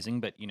surprising,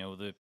 but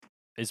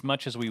as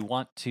much as we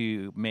want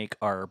to make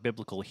our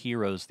biblical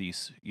heroes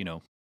these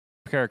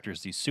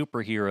characters, these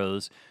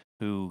superheroes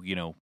who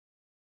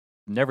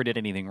never did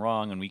anything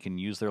wrong, and we can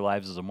use their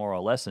lives as a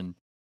moral lesson.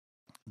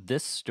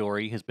 This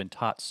story has been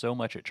taught so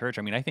much at church.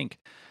 I mean, I think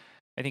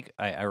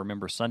I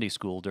remember Sunday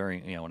school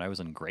during when I was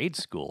in grade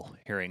school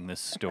hearing this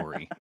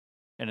story,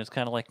 and it's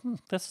kind of like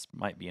this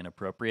might be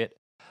inappropriate,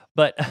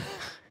 but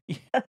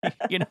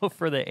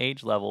for the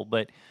age level.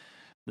 But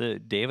the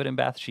David and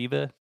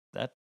Bathsheba,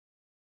 that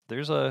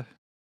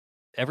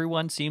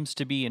everyone seems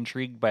to be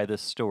intrigued by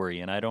this story,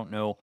 and I don't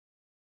know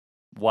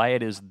why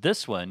it is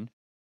this one,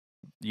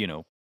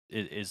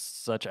 is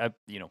such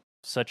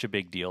a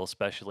big deal,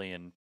 especially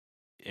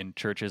in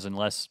churches,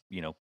 unless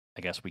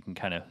I guess we can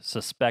kind of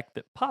suspect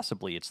that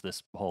possibly it's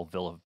this whole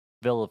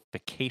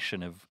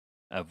vilification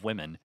of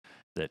women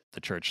that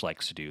the church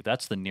likes to do.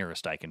 That's the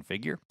nearest I can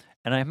figure,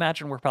 and I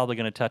imagine we're probably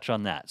going to touch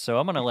on that. So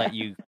I'm going to let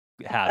you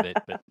have it,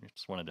 but I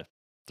just wanted to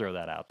throw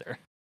that out there.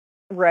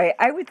 Right.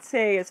 I would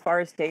say, as far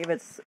as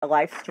David's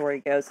life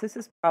story goes, this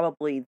is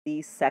probably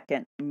the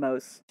second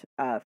most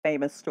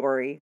famous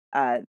story.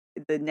 The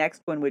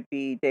next one would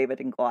be David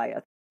and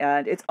Goliath,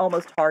 and it's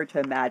almost hard to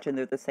imagine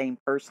they're the same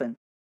person.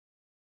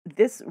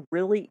 This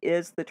really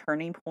is the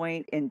turning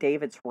point in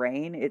David's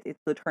reign. It's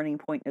the turning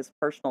point in his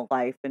personal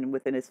life and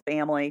within his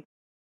family.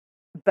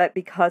 But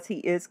because he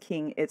is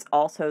king, it's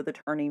also the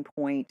turning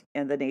point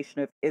in the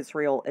nation of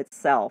Israel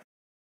itself.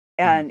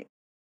 Mhm. And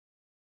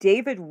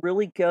David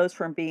really goes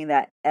from being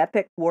that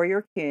epic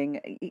warrior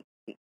king,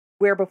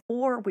 where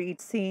before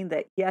we'd seen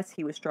that, yes,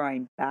 he was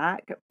drawing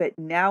back, but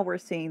now we're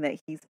seeing that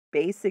he's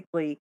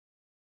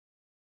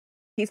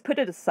put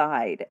it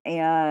aside.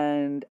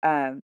 And,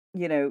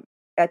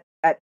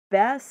 at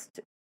best,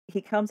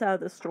 he comes out of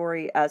the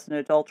story as an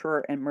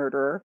adulterer and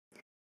murderer.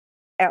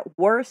 At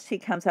worst, he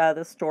comes out of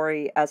the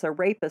story as a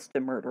rapist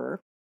and murderer.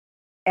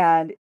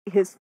 And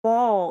his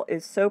fall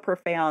is so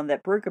profound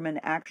that Brueggemann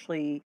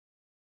actually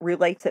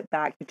relates it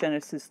back to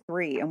Genesis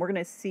 3. And we're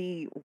going to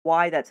see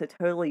why that's a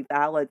totally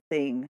valid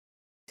thing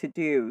to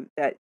do.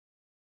 That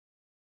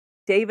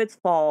David's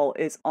fall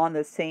is on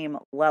the same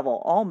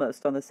level,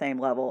 almost on the same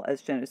level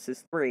as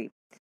Genesis 3.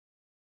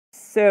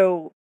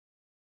 So,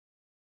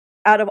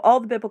 out of all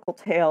the biblical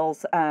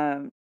tales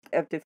of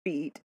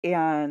defeat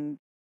and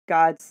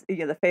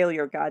the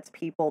failure of God's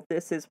people,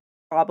 this is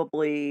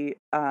probably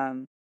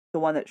the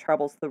one that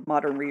troubles the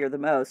modern reader the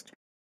most,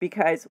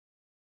 because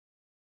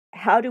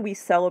how do we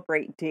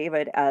celebrate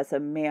David as a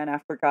man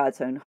after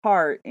God's own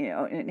heart?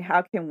 And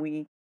how can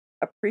we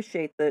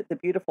appreciate the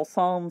beautiful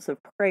psalms of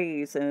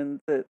praise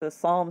and the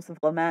psalms of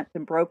lament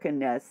and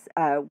brokenness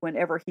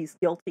whenever he's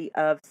guilty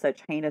of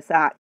such heinous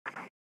acts?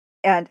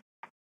 And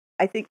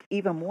I think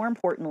even more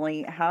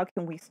importantly, how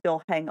can we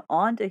still hang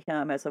on to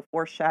him as a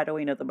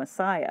foreshadowing of the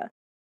Messiah?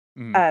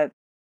 Mhm.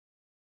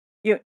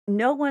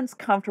 No one's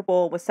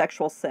comfortable with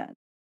sexual sin.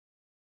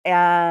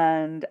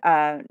 And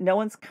no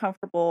one's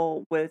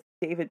comfortable with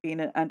David being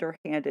an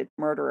underhanded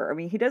murderer. I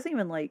mean, he doesn't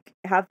even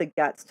have the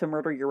guts to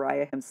murder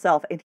Uriah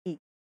himself, and he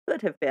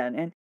could have been,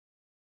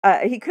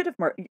 and he could have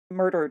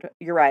murdered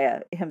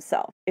Uriah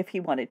himself if he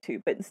wanted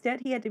to, but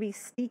instead he had to be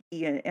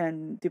sneaky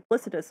and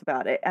duplicitous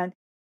about it. And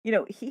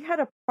he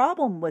had a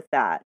problem with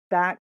that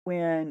back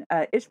when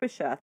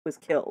Ishbosheth was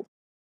killed.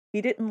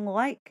 He didn't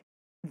like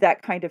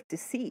that kind of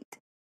deceit,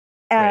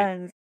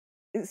 Right.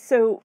 and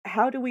so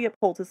how do we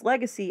uphold his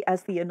legacy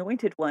as the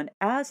anointed one,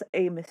 as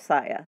a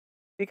Messiah?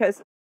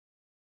 Because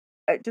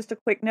just a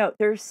quick note,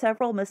 there's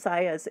several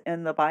Messiahs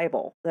in the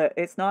Bible.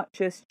 It's not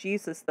just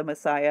Jesus, the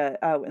Messiah.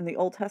 In the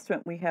Old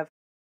Testament, we have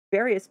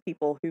various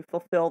people who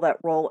fulfill that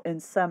role in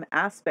some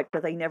aspect,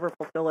 but they never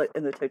fulfill it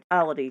in the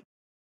totality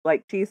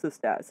like Jesus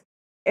does.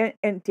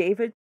 And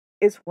David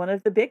is one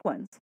of the big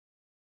ones.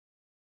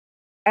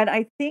 And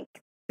I think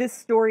this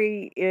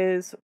story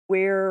is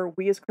where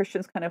we as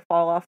Christians kind of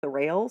fall off the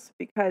rails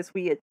because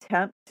we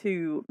attempt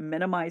to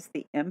minimize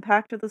the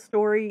impact of the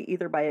story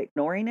either by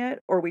ignoring it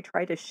or we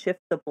try to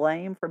shift the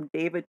blame from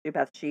David to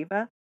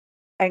Bathsheba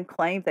and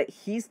claim that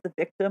he's the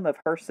victim of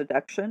her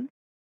seduction.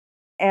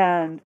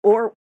 And,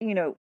 or,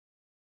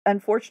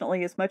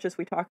 unfortunately, as much as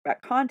we talk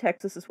about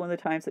context, this is one of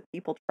the times that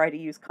people try to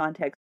use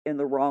context in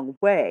the wrong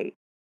way.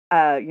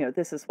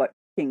 This is what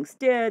kings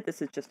did.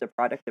 This is just a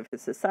product of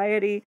his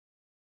society.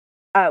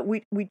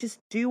 We just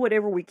do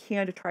whatever we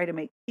can to try to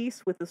make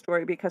peace with the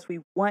story because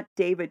we want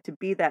David to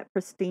be that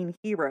pristine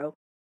hero.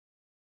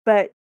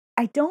 But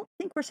I don't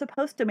think we're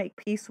supposed to make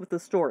peace with the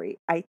story.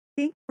 I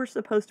think we're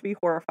supposed to be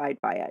horrified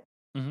by it.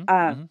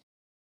 Mm-hmm.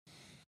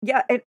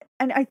 Yeah,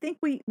 and I think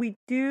we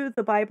do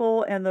the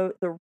Bible and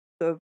the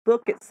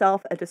book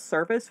itself a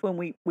disservice when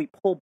we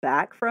pull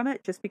back from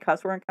it just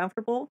because we're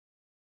uncomfortable.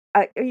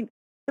 I mean,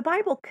 the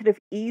Bible could have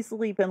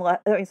easily been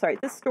left.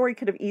 This story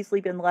could have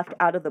easily been left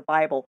out of the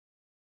Bible.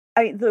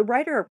 The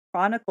writer of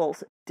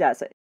Chronicles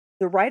does it.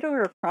 The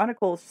writer of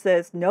Chronicles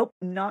says, "Nope,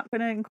 not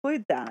going to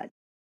include that,"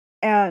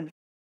 and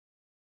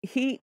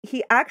he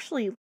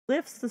actually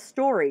lifts the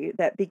story,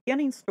 that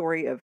beginning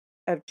story of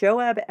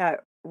Joab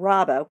at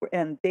Rabbah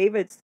and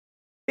David's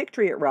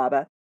victory at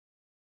Rabbah,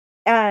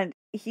 and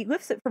he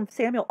lifts it from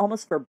Samuel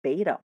almost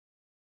verbatim.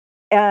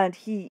 And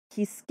he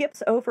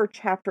skips over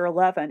chapter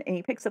 11 and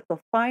he picks up the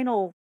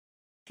final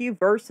few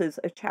verses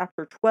of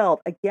chapter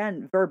 12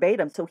 again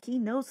verbatim, so he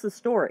knows the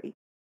story.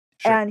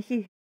 Sure. And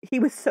he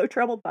was so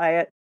troubled by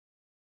it,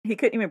 he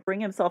couldn't even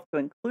bring himself to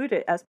include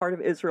it as part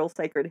of Israel's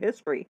sacred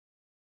history.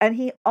 And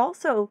he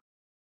also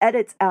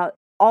edits out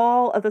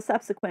all of the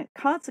subsequent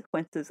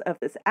consequences of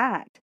this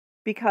act,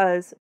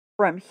 because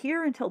from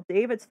here until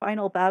David's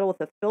final battle with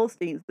the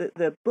Philistines,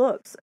 the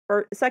books,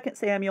 2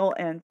 Samuel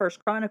and 1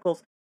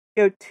 Chronicles,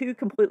 go two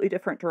completely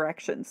different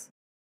directions.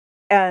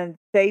 And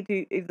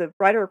the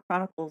writer of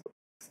Chronicles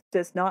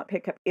does not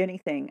pick up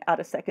anything out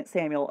of 2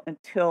 Samuel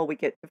until we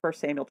get to 2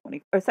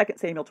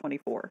 Samuel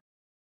 24.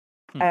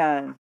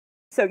 And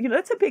so,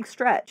 that's a big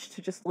stretch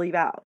to just leave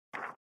out.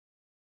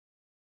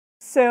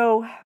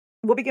 So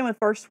we'll begin with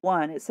verse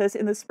 1. It says,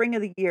 "In the spring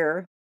of the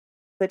year,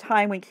 the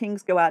time when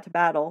kings go out to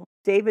battle,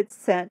 David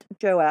sent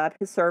Joab,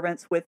 his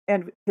servants with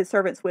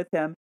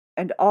him,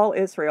 and all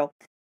Israel,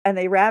 and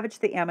they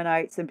ravaged the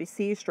Ammonites and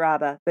besieged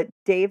Rabbah, but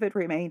David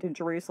remained in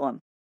Jerusalem."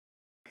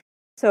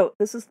 So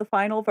this is the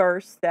final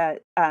verse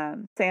that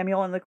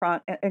Samuel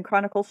and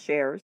Chronicles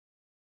shares.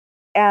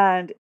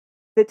 And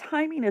the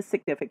timing is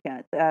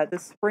significant. The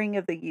spring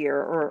of the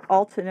year, or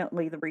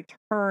alternately the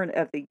return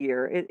of the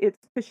year, it's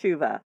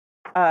Teshuvah.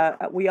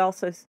 We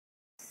also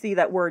see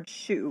that word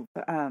shuv,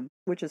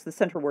 which is the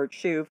central word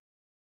shuv,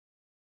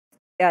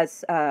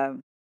 as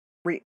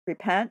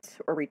repent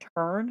or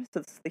return. So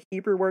it's the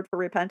Hebrew word for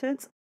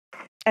repentance.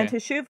 And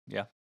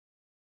Teshuvah,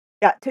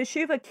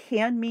 Teshuvah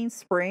can mean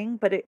spring,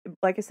 but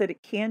like I said,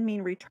 it can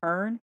mean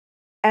return.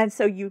 And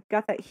so you've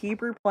got that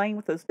Hebrew playing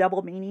with those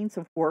double meanings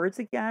of words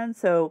again.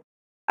 So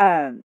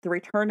the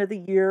return of the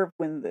year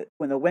when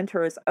the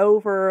winter is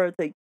over,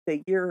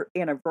 the year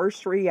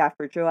anniversary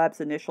after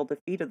Joab's initial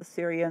defeat of the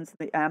Syrians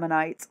and the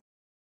Ammonites.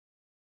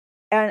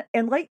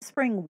 And late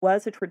spring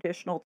was a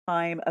traditional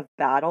time of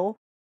battle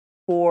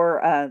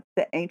for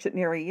the ancient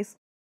Near East.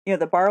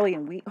 The barley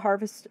and wheat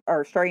harvests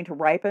are starting to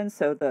ripen,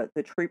 so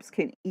the troops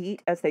can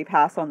eat as they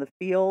pass on the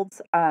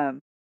fields.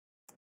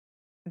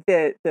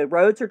 The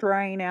roads are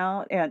drying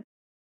out, and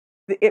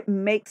it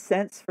makes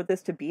sense for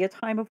this to be a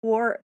time of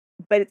war.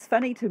 But it's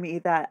funny to me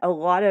that a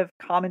lot of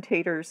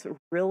commentators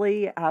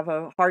really have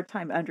a hard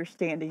time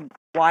understanding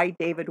why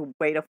David would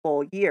wait a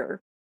full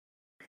year.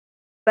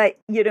 But,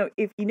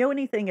 if you know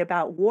anything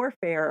about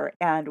warfare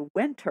and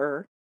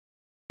winter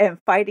and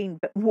fighting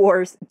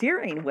wars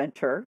during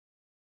winter,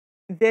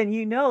 then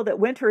you know that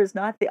winter is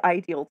not the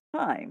ideal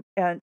time.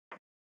 And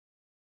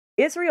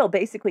Israel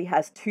basically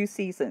has two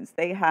seasons.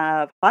 They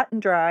have hot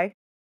and dry,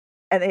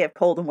 and they have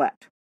cold and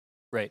wet.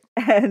 Right.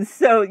 And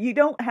so you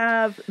don't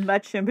have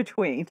much in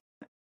between.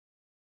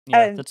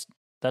 Yeah,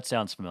 that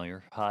sounds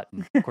familiar. Hot,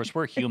 and of course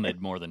we're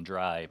humid more than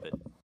dry, but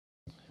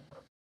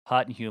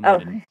hot and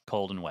humid and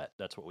cold and wet.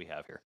 That's what we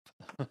have here.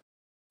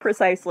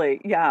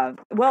 Precisely, yeah.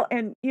 Well,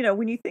 and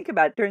when you think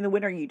about it, during the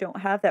winter, you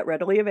don't have that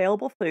readily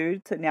available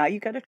food, so now you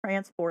got to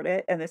transport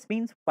it, and this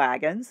means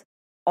wagons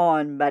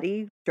on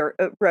muddy dirt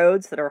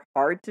roads that are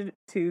hard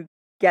to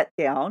get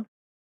down.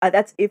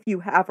 That's if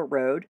you have a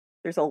road.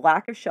 There's a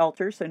lack of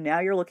shelter, so now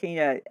you're looking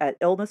at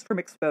illness from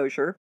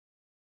exposure.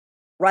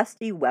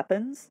 Rusty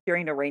weapons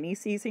during a rainy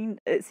season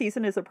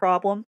is a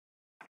problem.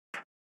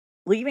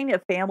 Leaving a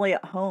family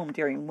at home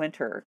during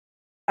winter,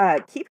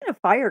 keeping a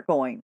fire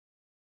going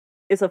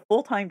is a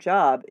full-time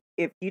job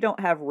if you don't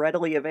have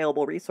readily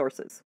available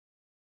resources.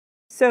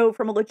 So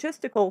from a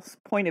logistical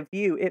point of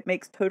view, it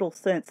makes total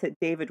sense that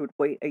David would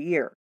wait a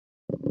year.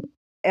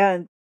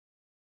 And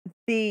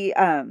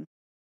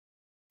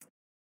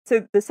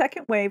so the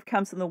second wave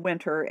comes in the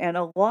winter, and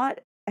a lot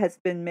has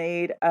been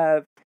made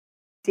of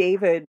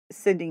David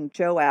sending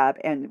Joab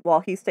and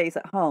while he stays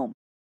at home.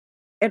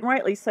 And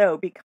rightly so,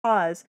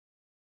 because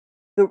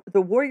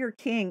the warrior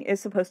king is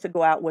supposed to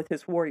go out with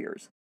his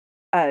warriors.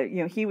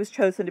 He was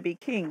chosen to be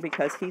king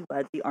because he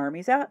led the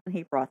armies out and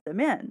he brought them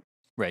in.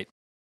 Right.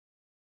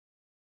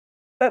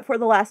 But for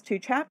the last 2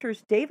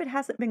 chapters, David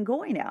hasn't been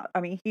going out.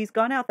 I mean, he's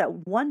gone out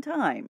that one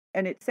time,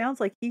 and it sounds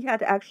like he had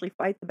to actually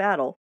fight the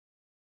battle,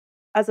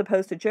 as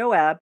opposed to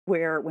Joab,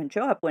 where when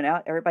Joab went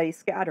out, everybody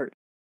scattered.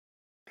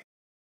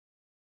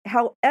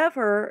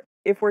 However,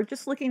 if we're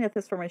just looking at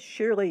this from a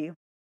sheerly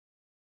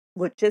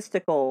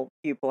logistical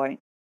viewpoint,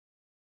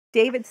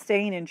 David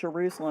staying in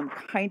Jerusalem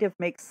kind of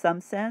makes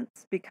some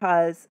sense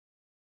because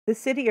the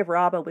city of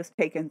Rabbah was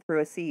taken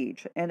through a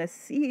siege, and a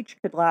siege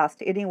could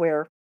last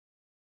anywhere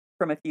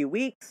from a few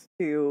weeks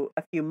to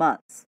a few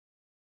months,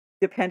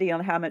 depending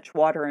on how much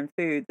water and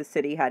food the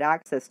city had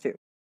access to.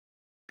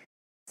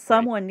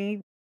 Someone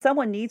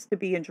needs to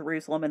be in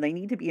Jerusalem, and they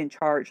need to be in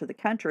charge of the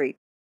country.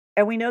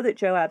 And we know that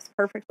Joab's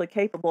perfectly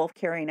capable of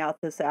carrying out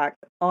this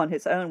act on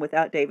his own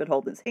without David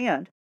holding his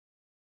hand.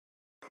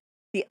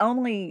 The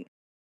only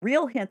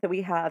real hint that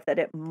we have that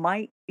it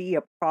might be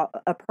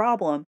a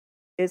problem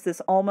is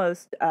this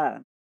almost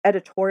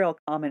editorial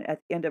comment at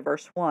the end of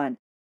verse 1,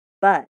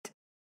 but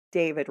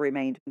David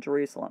remained in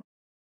Jerusalem.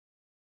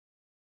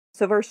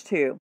 So verse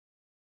 2,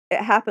 it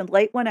happened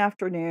late one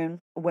afternoon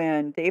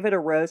when David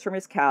arose from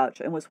his couch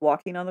and was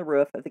walking on the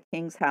roof of the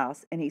king's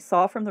house, and he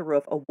saw from the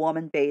roof a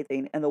woman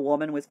bathing, and the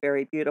woman was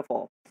very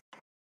beautiful.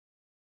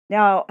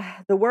 Now,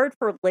 the word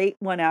for late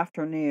one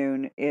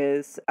afternoon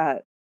is,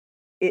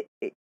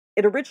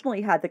 it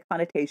originally had the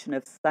connotation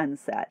of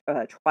sunset,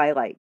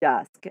 twilight,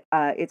 dusk.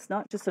 It's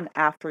not just an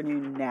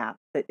afternoon nap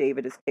that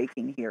David is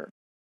taking here.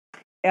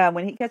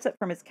 When he gets up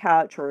from his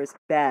couch or his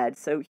bed,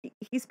 so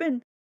he's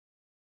been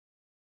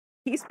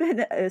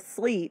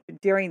asleep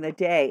during the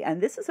day, and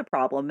this is a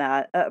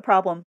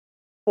problem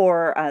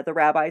for the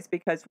rabbis,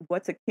 because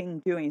what's a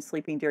king doing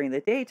sleeping during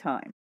the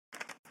daytime,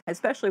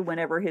 especially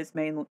whenever his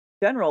main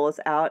general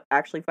is out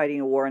actually fighting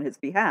a war on his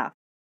behalf?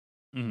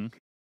 Mm-hmm.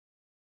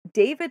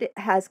 David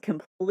has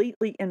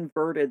completely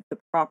inverted the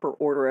proper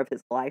order of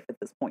his life at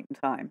this point in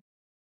time.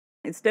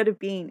 Instead of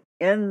being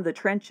in the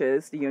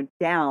trenches,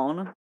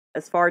 down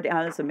as far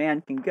down as a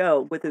man can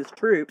go with his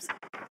troops,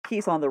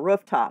 he's on the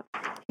rooftop.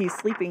 He's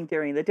sleeping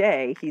during the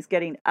day. He's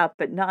getting up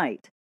at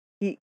night.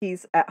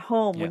 He's at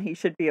home when he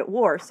should be at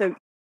war. So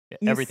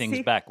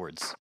everything's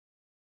backwards.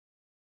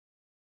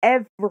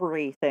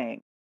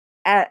 Everything.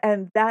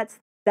 And that's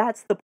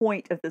the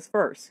point of this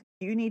verse.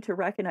 You need to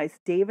recognize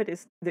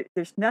there's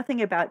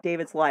nothing about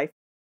David's life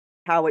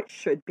how it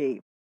should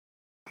be.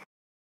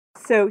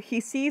 So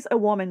he sees a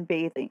woman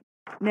bathing.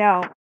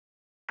 Now,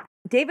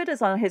 David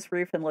is on his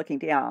roof and looking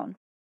down.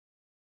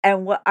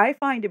 And what I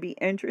find to be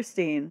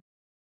interesting,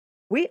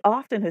 we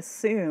often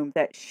assume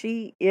that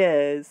she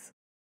is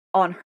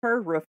on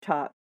her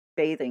rooftop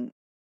bathing.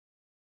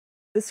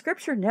 The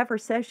scripture never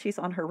says she's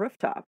on her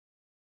rooftop.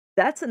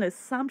 That's an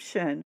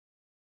assumption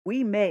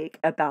we make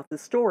about the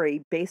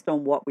story based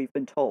on what we've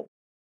been told.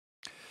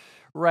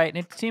 Right,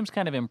 and it seems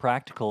kind of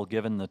impractical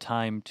given the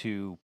time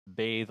to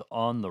bathe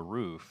on the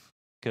roof,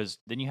 because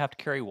then you have to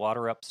carry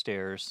water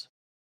upstairs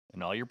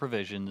and all your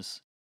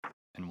provisions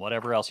and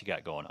whatever else you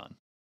got going on.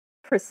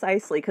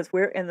 Precisely, because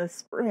we're in the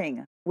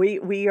spring.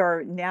 We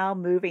are now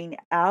moving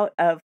out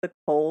of the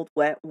cold,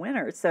 wet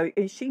winter. So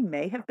she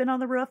may have been on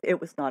the roof.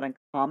 It was not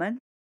uncommon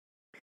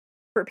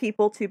for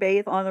people to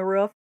bathe on the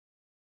roof.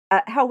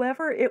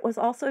 However, it was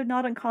also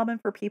not uncommon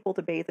for people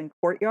to bathe in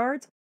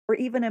courtyards or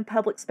even in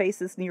public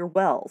spaces near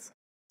wells.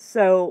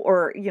 So,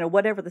 or,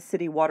 whatever the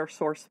city water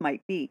source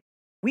might be.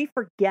 We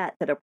forget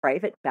that a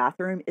private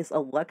bathroom is a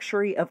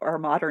luxury of our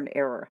modern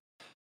era.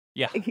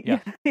 Yeah.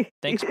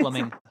 Thanks,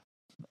 plumbing.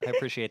 I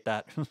appreciate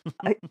that.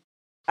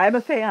 I'm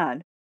a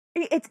fan.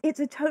 It's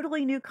a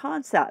totally new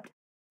concept.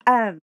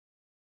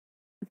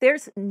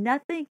 There's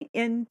nothing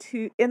in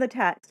the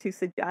text to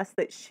suggest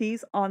that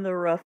she's on the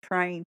roof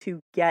trying to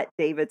get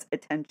David's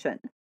attention.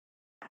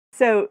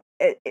 So,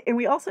 and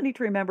we also need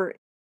to remember,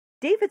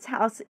 David's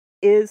house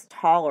is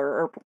taller,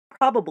 or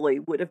probably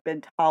would have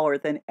been taller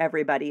than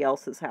everybody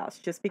else's house,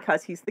 just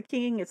because he's the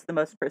king. It's the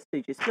most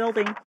prestigious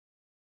building.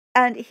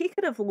 And he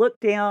could have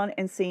looked down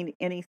and seen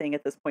anything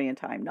at this point in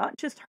time, not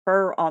just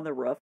her on the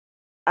roof.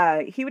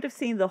 He would have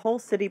seen the whole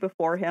city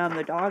before him,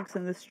 the dogs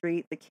in the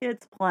street, the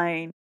kids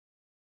playing.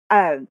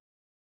 The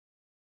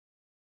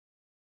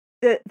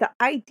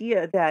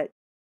idea that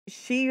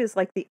she is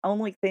like the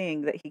only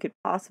thing that he could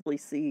possibly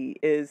see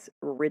is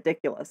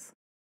ridiculous.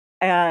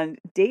 And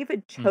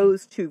David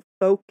chose to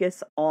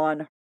focus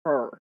on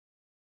her.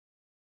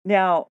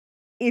 Now,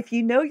 if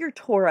you know your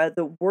Torah,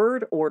 the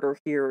word order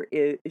here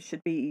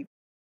should be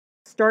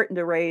starting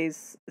to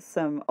raise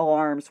some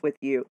alarms with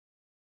you,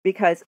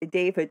 because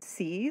David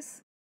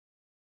sees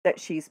that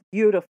she's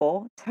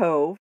beautiful,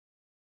 Tov,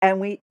 and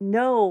we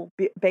know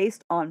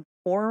based on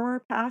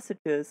former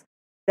passages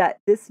that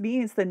this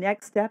means the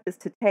next step is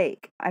to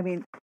take. I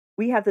mean,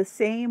 we have the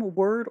same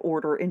word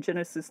order in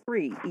Genesis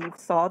 3. Eve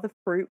saw the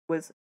fruit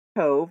was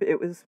Tov, it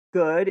was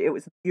good, it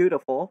was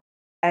beautiful,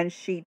 and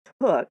she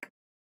took.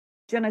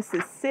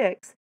 Genesis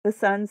 6, the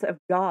sons of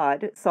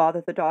God saw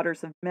that the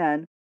daughters of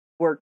men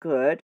were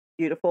good,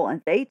 beautiful,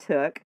 and they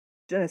took,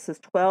 Genesis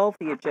 12,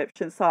 the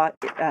Egyptians thought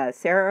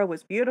Sarah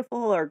was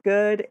beautiful or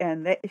good,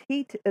 and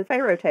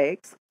Pharaoh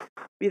takes.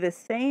 Be the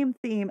same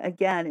theme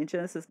again in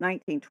Genesis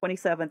 19,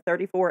 27,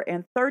 34,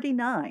 and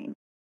 39.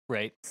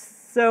 Right.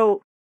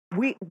 So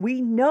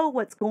we know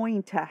what's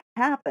going to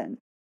happen.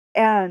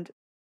 And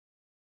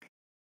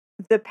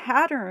the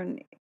pattern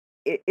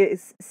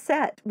is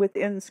set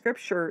within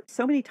Scripture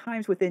so many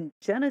times within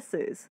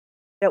Genesis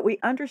that we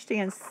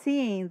understand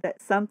seeing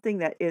that something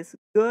that is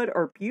good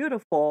or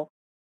beautiful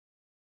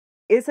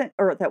isn't,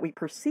 or that we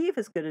perceive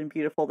as good and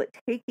beautiful, that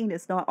taking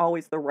is not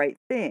always the right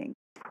thing.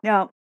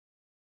 Now,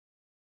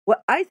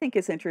 what I think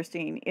is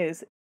interesting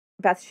is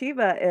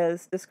Bathsheba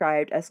is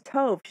described as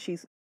Tov.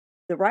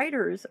 The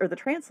writers or the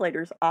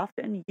translators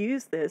often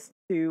use this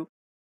to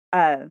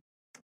as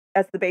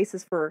the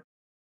basis for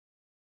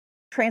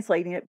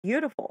translating it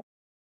beautiful.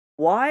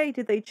 Why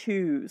did they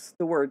choose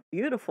the word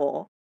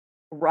beautiful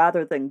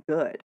rather than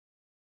good?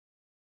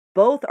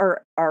 Both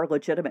are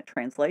legitimate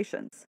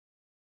translations.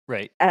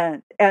 Right.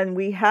 And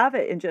we have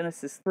it in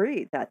Genesis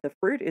 3 that the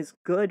fruit is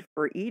good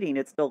for eating.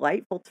 It's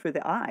delightful to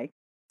the eye.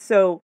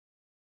 So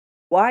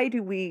why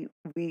do we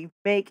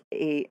make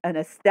an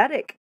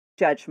aesthetic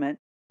judgment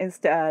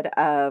instead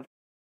of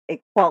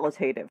a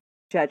qualitative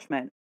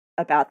judgment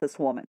about this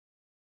woman?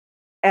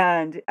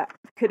 And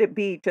could it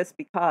be just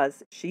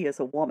because she is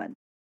a woman?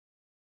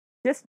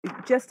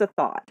 Just a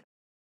thought.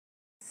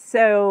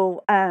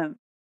 So,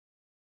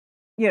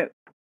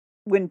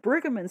 when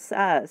Brueggemann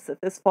says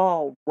that this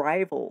fall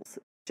rivals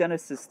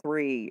Genesis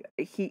 3,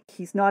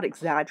 he's not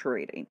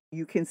exaggerating.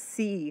 You can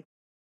see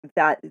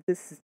that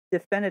this is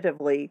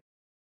definitively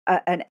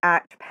an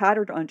act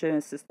patterned on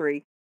Genesis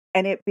 3,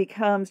 and it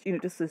becomes,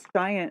 just this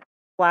giant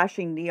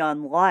flashing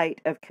neon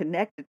light of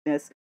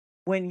connectedness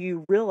when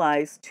you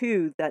realize,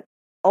 too, that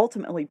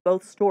ultimately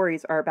both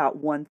stories are about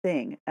one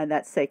thing, and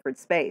that's sacred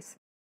space.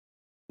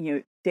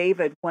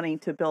 David wanting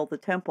to build the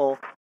temple,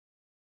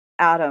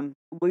 Adam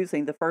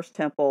losing the first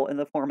temple in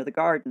the form of the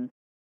garden.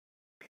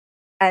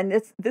 And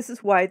this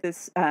is why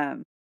this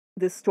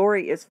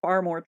story is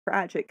far more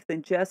tragic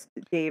than just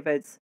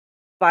David's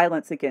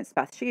violence against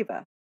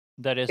Bathsheba.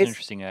 That is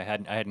interesting. I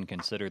hadn't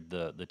considered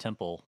the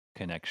temple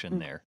connection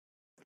there.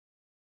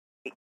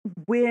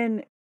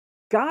 When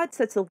God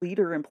sets a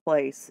leader in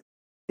place,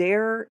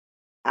 their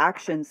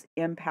actions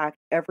impact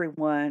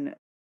everyone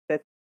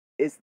that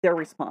they're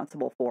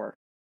responsible for.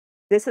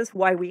 This is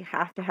why we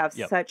have to have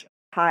such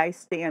high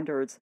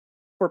standards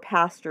for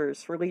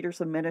pastors, for leaders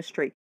of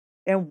ministry,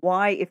 and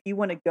why, if you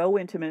want to go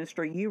into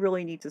ministry, you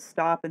really need to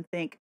stop and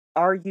think,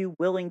 are you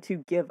willing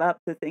to give up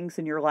the things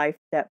in your life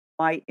that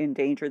might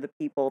endanger the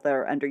people that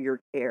are under your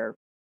care?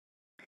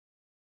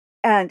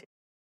 And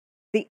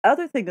the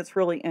other thing that's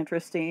really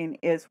interesting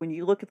is when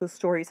you look at the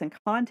stories in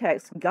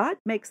context, God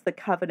makes the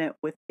covenant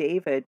with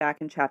David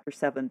back in chapter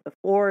 7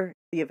 before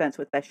the events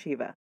with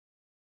Bathsheba.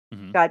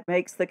 Mm-hmm. God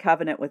makes the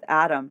covenant with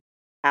Adam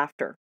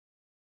after.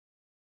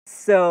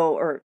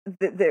 So,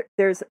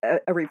 there's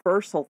a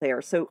reversal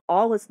there. So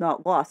all is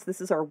not lost.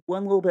 This is our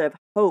one little bit of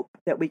hope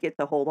that we get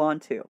to hold on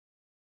to.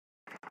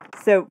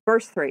 So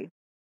verse 3,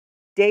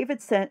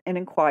 David sent and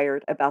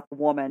inquired about the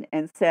woman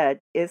and said,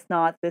 is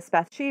not this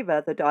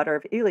Bathsheba, the daughter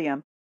of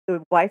Eliam,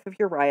 the wife of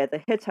Uriah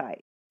the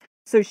Hittite?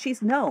 So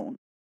she's known.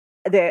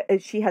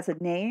 She has a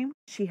name,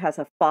 she has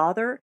a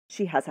father,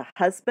 she has a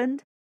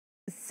husband.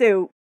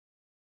 So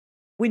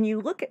when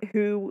you look at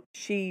who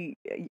who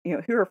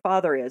her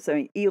father is,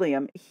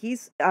 Eliam,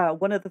 he's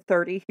one of the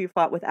 30 who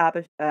fought with Asahel,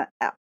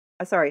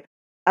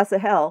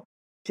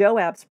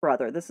 Joab's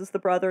brother. This is the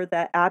brother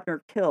that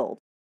Abner killed.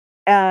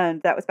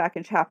 And that was back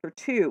in chapter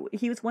 2.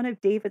 He was one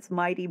of David's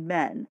mighty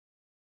men.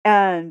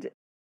 And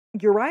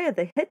Uriah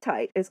the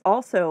Hittite is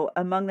also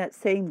among that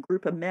same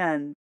group of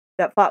men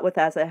that fought with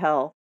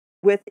Asahel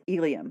with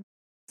Eliam.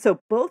 So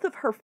both of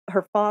her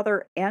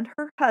father and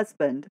her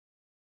husband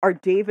are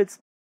David's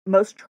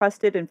most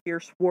trusted and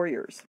fierce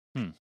warriors.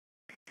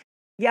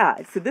 Yeah,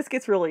 so this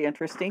gets really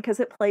interesting because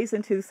it plays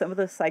into some of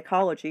the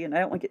psychology, and I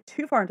don't want to get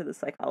too far into the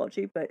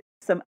psychology, but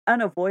some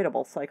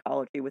unavoidable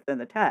psychology within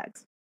the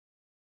text.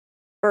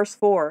 Verse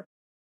 4,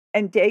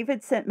 and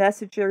David sent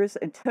messengers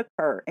and took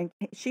her, and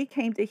she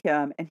came to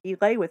him, and he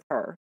lay with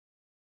her.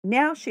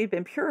 Now she had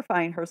been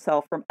purifying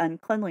herself from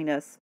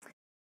uncleanliness.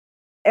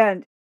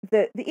 And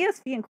the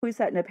ESV includes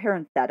that in a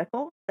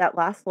parenthetical, that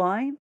last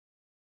line.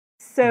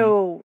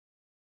 So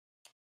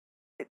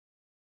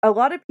a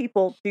lot of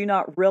people do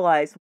not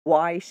realize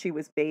why she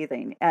was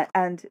bathing.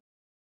 And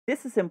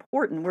this is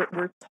important.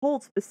 We're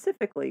told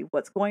specifically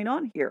what's going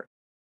on here.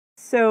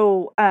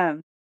 So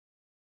let's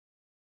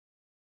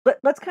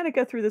kind of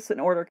go through this in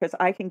order because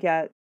I can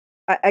get,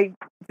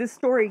 this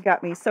story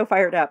got me so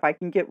fired up, I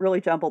can get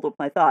really jumbled with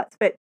my thoughts.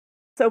 But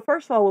so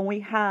first of all, when we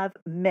have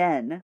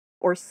men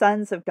or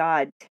sons of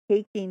God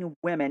taking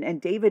women, and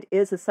David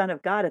is a son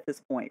of God at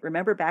this point.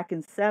 Remember back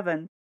in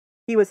 7,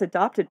 he was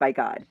adopted by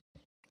God.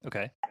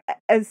 Okay.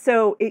 And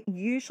so it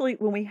usually,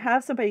 when we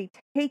have somebody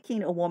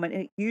taking a woman,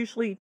 it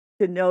usually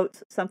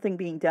denotes something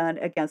being done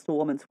against a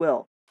woman's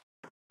will.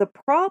 The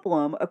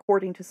problem,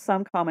 according to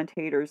some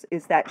commentators,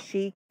 is that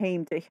she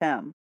came to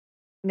him.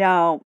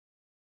 Now,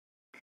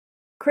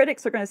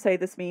 critics are going to say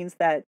this means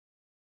that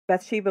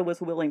Bathsheba was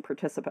a willing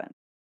participant.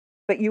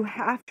 But you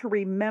have to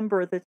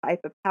remember the type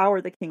of power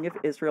the king of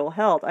Israel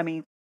held. I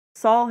mean,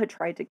 Saul had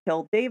tried to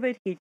kill David.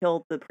 He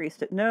killed the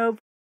priest at Nob.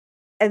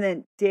 And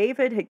then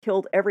David had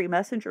killed every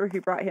messenger who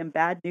brought him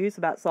bad news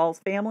about Saul's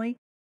family.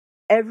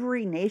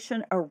 Every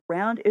nation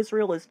around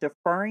Israel is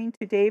deferring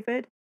to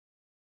David.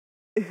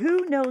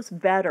 Who knows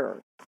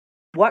better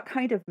what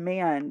kind of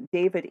man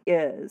David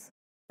is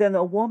than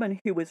the woman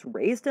who was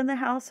raised in the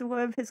house of one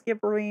of his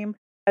Gibberim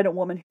and a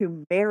woman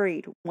who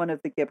married one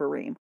of the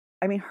Gibberim?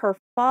 I mean, her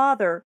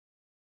father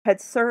had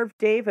served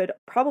David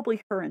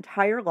probably her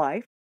entire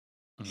life.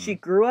 She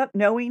grew up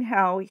knowing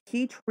how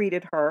he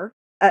treated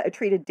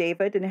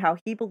David, and how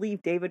he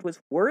believed David was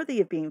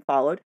worthy of being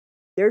followed.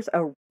 There's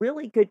a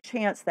really good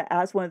chance that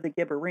as one of the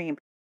Gibberim,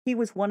 he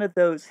was one of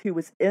those who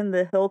was in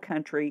the hill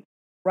country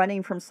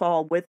running from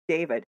Saul with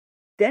David.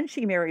 Then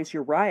she marries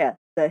Uriah,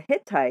 the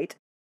Hittite,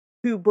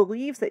 who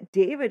believes that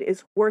David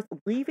is worth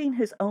leaving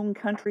his own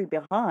country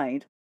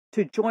behind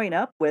to join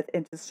up with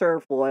and to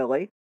serve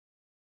loyally.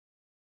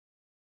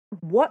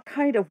 What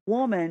kind of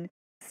woman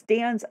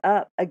stands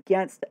up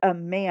against a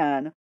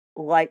man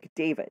like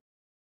David?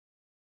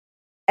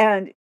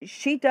 And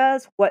she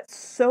does what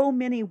so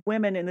many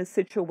women in this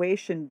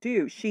situation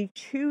do. She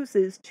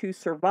chooses to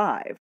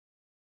survive.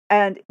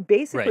 And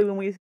basically,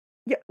 Right.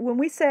 when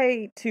we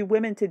say to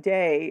women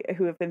today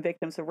who have been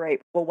victims of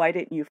rape, well, why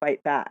didn't you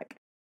fight back?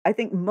 I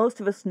think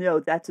most of us know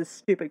that's a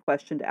stupid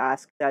question to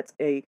ask. That's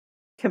a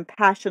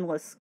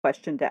compassionless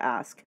question to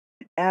ask.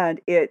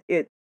 And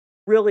it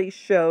really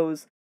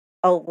shows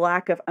a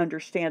lack of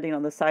understanding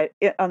on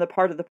the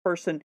part of the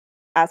person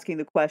asking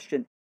the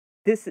question.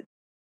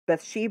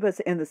 Bathsheba's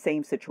in the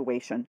same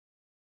situation.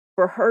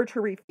 For her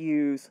to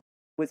refuse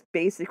was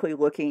basically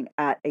looking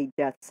at a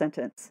death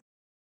sentence.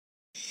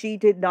 She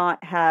did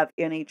not have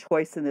any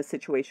choice in this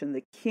situation.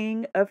 The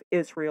king of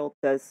Israel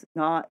does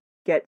not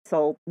get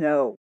told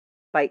no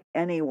by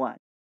anyone,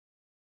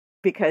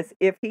 because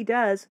if he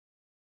does,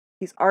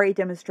 he's already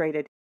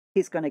demonstrated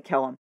he's going to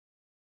kill him.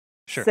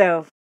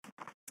 Sure.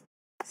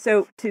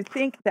 So to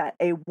think that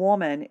a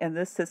woman in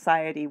this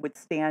society would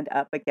stand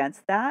up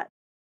against that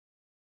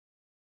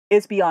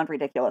is beyond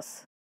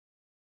ridiculous.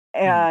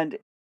 And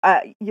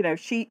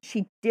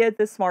she did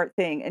the smart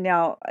thing. And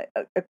now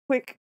a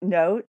quick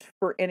note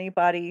for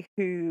anybody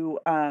who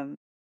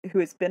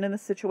has been in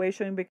this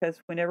situation, because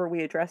whenever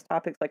we address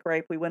topics like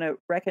rape, we want to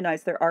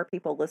recognize there are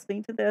people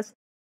listening to this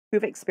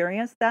who've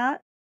experienced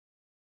that.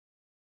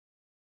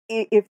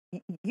 If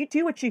you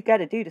do what you've got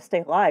to do to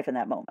stay alive in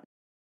that moment.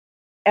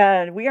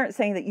 And we aren't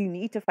saying that you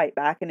need to fight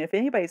back. And if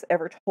anybody's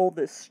ever told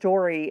this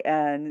story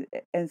and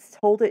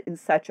told it in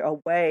such a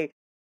way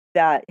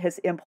that has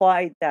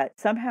implied that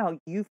somehow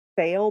you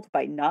failed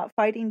by not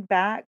fighting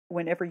back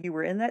whenever you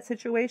were in that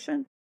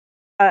situation,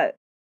 they're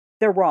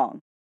wrong.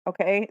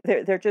 Okay?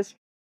 They're just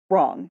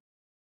wrong.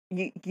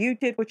 You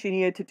did what you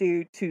needed to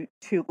do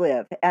to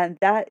live. And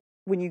that,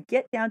 when you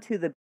get down to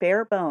the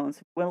bare bones,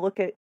 if you want to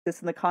look at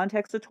this in the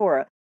context of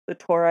Torah, the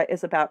Torah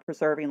is about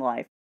preserving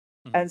life.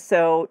 And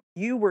so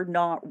you were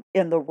not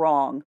in the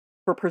wrong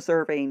for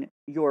preserving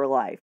your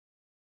life.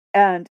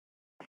 And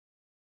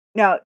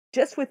now,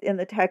 just within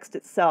the text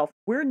itself,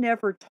 we're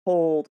never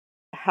told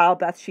how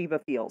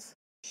Bathsheba feels.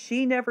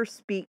 She never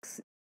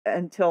speaks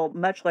until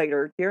much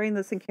later. During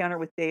this encounter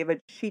with David,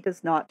 she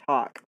does not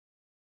talk.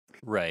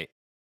 Right.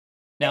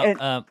 Now,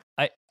 And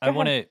I go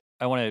want ahead.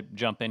 to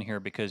jump in here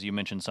because you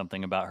mentioned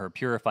something about her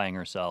purifying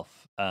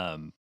herself,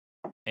 and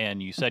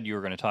you said you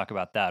were going to talk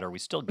about that. Are we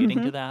still getting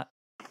hmm to that?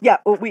 Yeah,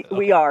 well, we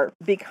Okay. are, Okay.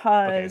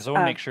 because Because I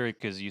want to make sure,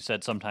 because you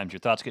said sometimes your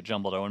thoughts get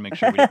jumbled. I want to make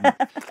sure we didn't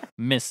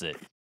miss it,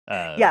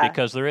 yeah,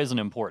 because there is an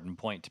important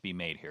point to be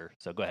made here.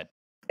 So go ahead.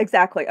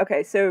 exactly.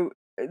 Okay, so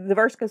the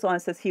verse goes on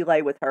and says he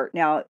lay with her.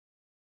 Now,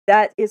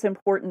 that is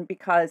important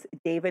because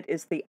David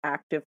is the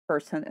active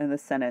person in the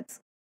sentence.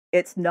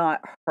 It's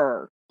not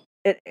her.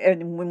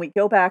 And when we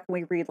go back and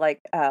we read like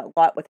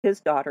Lot with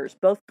his daughters,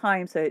 both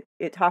times it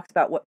talks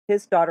about what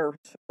his daughter's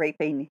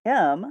raping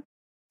him,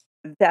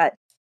 that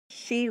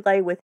she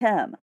lay with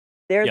him.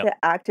 They're Yep. the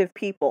active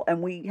people,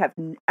 and we have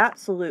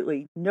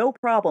absolutely no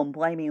problem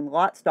blaming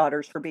Lot's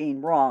daughters for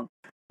being wrong,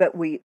 but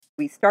we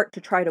start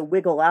to try to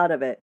wiggle out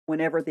of it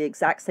whenever the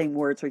exact same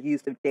words are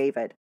used of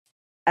David.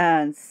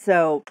 And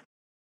so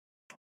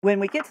when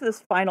we get to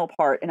this final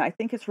part, and I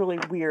think it's really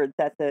weird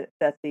that the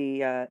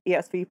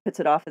ESV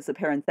puts it off as a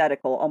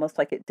parenthetical, almost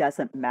like it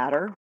doesn't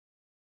matter,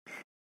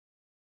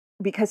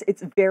 because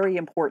it's very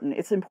important.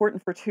 It's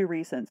important for two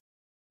reasons.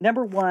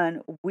 Number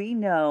one, we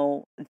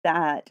know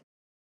that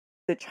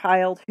the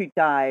child who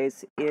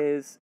dies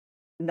is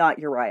not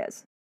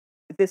Uriah's.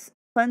 This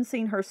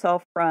cleansing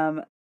herself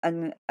from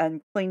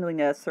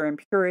uncleanliness or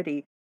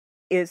impurity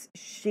is,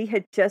 she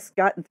had just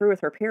gotten through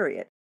with her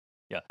period.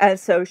 Yeah. And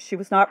so she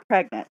was not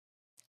pregnant.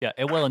 Yeah.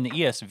 Well, in the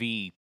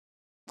ESV,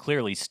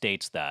 clearly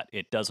states that.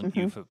 It doesn't,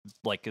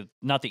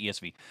 not the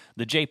ESV.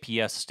 The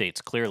JPS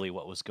states clearly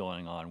what was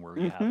going on, where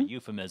you have a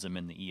euphemism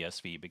in the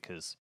ESV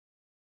because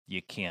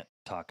you can't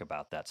talk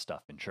about that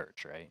stuff in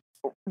church, right?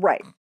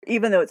 Right.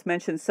 Even though it's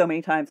mentioned so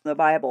many times in the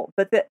Bible.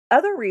 But the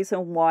other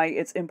reason why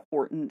it's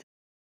important,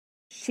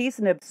 she's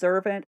an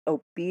observant,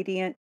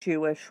 obedient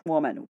Jewish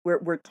woman.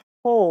 We're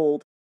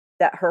told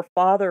that her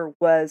father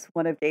was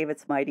one of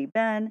David's mighty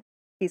men.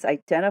 He's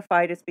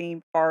identified as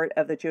being part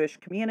of the Jewish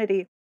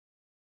community.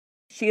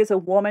 She is a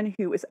woman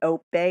who is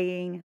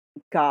obeying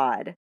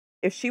God.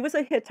 If she was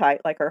a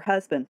Hittite like her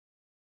husband,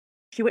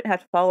 she wouldn't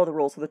have to follow the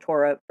rules of the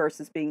Torah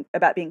versus being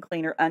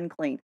clean or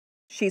unclean.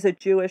 She's a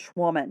Jewish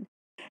woman.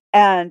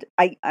 And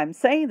I'm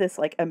saying this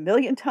like a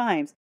million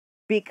times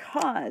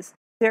because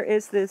there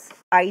is this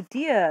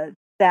idea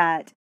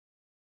that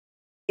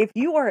if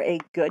you are a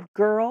good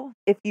girl,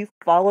 if you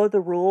follow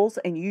the rules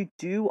and you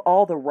do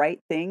all the right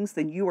things,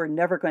 then you are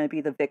never going to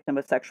be the victim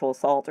of sexual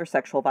assault or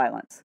sexual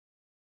violence.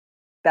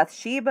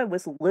 Bathsheba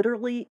was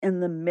literally in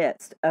the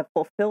midst of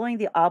fulfilling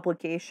the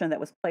obligation that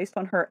was placed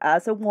on her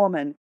as a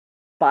woman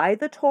by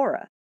the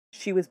Torah.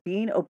 She was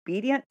being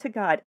obedient to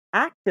God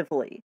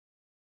actively.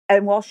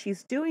 And while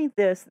she's doing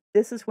this,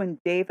 this is when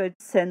David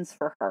sends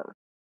for her.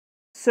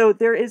 So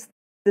there is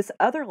this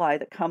other lie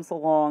that comes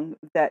along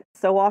that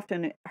so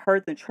often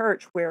heard in the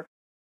church where,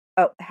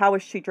 oh, how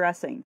was she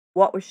dressing?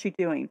 What was she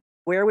doing?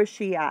 Where was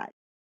she at?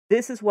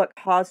 This is what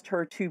caused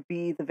her to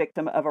be the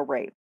victim of a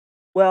rape.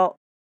 Well,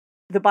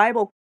 the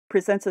Bible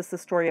presents us the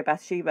story of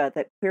Bathsheba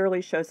that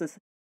clearly shows us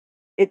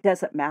it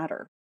doesn't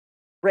matter.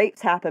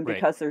 Rapes happen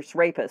because there's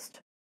rapists.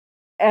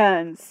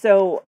 And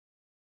so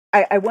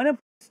I want to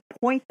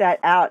point that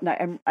out,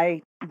 and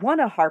I want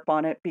to harp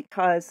on it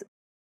because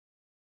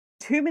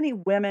too many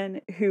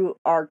women who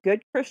are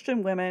good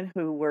Christian women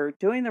who were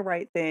doing the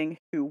right thing,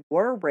 who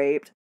were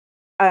raped,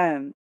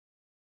 they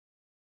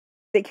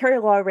carry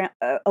a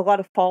lot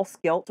of false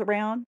guilt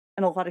around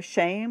and a lot of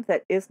shame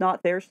that is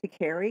not theirs to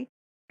carry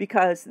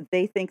because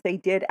they think they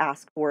did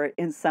ask for it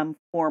in some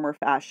form or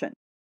fashion.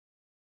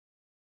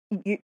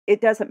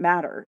 It doesn't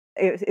matter.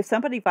 If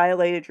somebody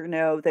violated your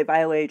no, they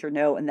violated your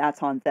no, and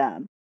that's on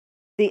them.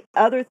 The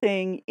other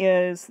thing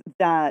is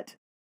that,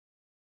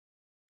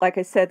 like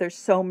I said, there's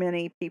so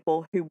many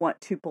people who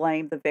want to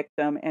blame the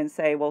victim and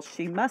say, well,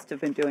 she must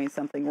have been doing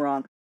something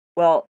wrong.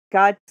 Well,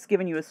 God's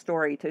given you a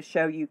story to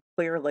show you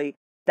clearly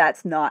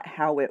that's not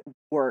how it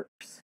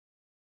works.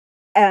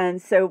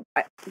 And so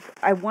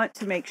I want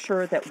to make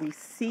sure that we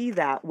see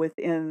that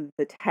within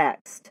the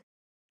text,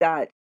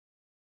 that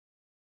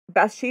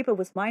Bathsheba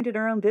was minding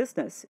her own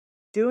business,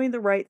 doing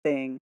the right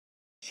thing.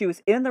 She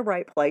was in the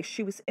right place.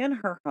 She was in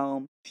her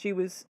home. She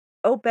was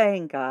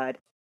obeying God.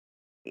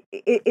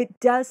 It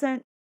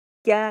doesn't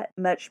get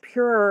much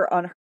purer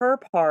on her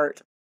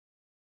part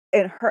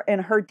in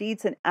her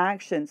deeds and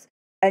actions,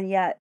 and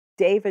yet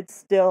David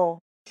still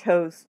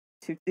chose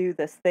to do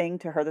this thing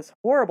to her, this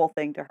horrible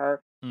thing to her.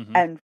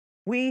 And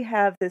we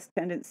have this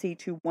tendency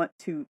to want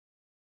to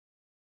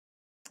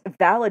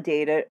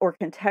validate it or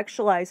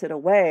contextualize it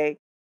away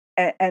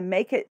and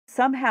make it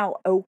somehow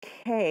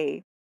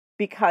okay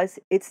because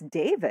it's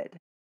David.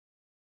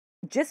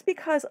 Just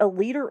because a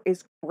leader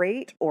is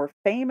great or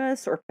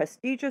famous or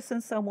prestigious in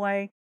some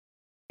way,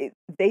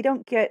 they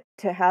don't get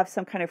to have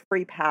some kind of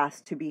free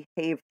pass to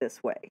behave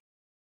this way.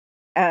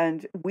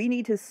 And we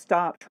need to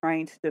stop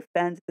trying to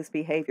defend this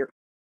behavior.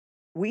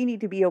 We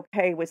need to be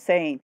okay with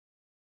saying,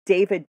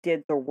 David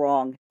did the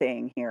wrong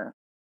thing here.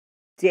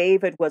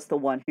 David was the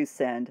one who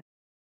sinned.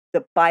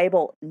 The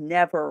Bible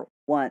never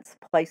once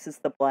places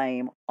the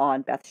blame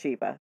on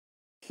Bathsheba.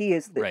 He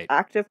is the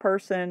active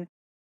person.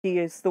 He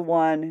is the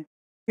one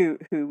who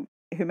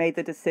made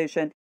the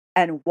decision.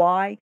 And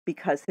why?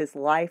 Because his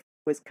life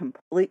was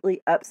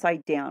completely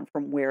upside down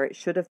from where it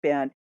should have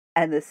been.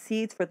 And the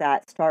seeds for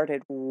that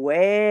started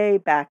way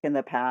back in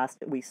the past.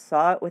 We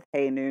saw it with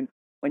Hanun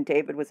when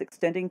David was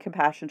extending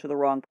compassion to the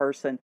wrong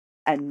person.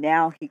 And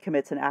now he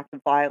commits an act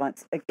of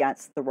violence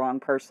against the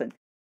wrong person.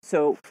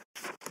 So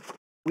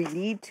we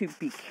need to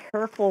be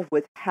careful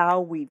with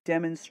how we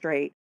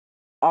demonstrate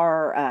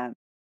our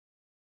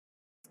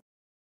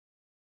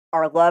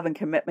love and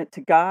commitment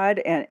to God,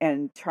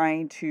 and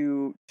trying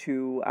to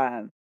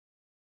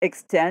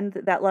extend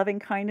that loving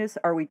kindness.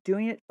 Are we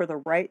doing it for the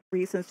right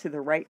reasons to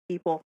the right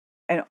people?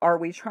 And are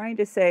we trying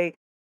to say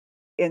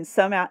in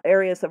some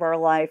areas of our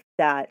life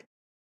that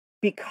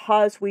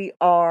because we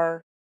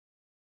are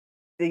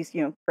these,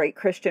 great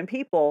Christian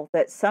people,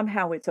 that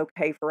somehow it's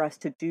okay for us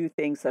to do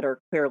things that are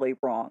clearly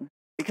wrong?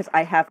 Because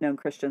I have known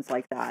Christians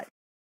like that.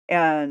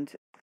 And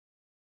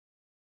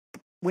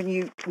when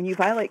you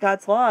violate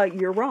God's law,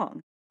 you're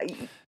wrong.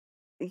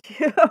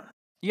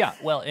 Yeah,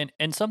 well,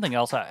 and something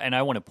else, and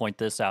I want to point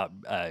this out.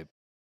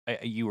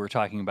 You were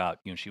talking about,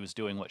 she was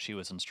doing what she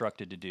was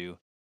instructed to do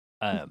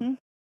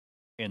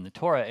in the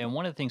Torah, and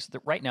one of the things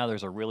that right now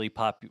there's a really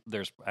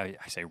I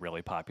say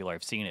really popular.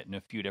 I've seen it in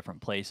a few different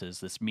places.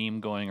 This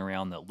meme going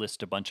around that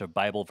lists a bunch of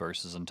Bible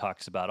verses and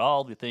talks about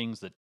all the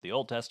things that the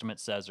Old Testament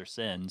says are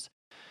sins,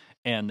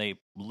 and they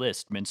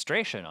list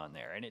menstruation on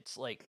there. And it's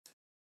like,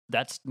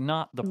 that's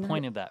not the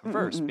point of that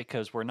verse,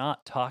 because we're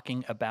not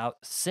talking about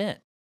sin.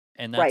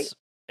 And Right.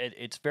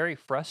 it's very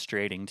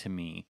frustrating to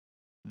me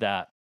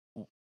that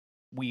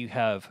we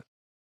have,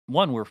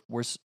 one,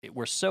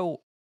 we're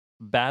so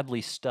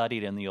badly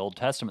studied in the Old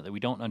Testament that we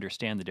don't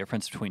understand the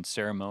difference between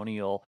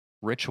ceremonial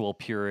ritual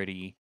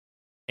purity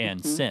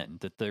and sin,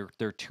 that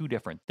they're two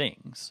different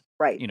things.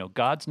 Right. You know,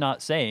 God's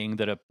not saying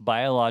that a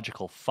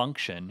biological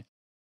function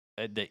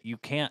that you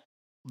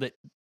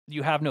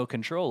have no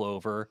control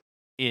over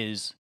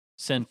is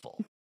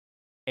sinful.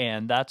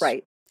 And that's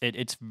Right.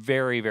 it's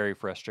very, very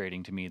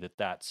frustrating to me that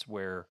that's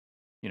where,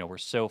 we're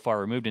so far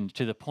removed, and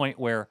to the point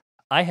where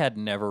I had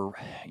never,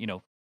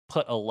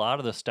 put a lot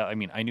of the stuff. I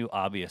mean, I knew,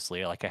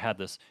 obviously, like, I had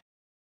this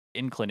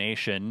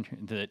inclination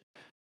that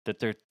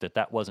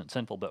wasn't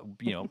sinful, but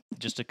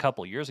just a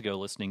couple years ago,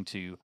 listening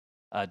to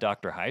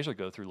Dr. Heiser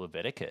go through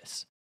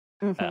Leviticus,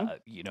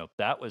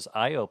 that was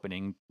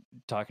eye-opening,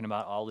 talking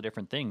about all the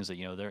different things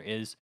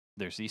that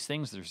there's these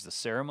things, there's the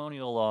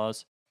ceremonial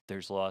laws,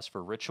 there's laws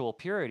for ritual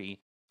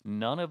purity.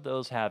 None of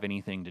those have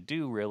anything to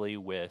do really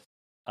with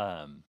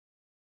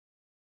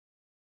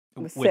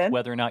sin?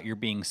 whether or not you're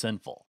being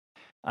sinful.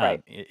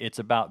 Right. It's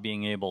about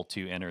being able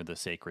to enter the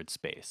sacred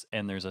space,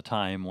 and there's a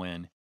time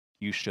when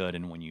you should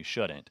and when you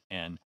shouldn't.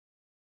 And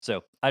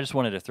so I just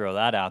wanted to throw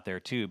that out there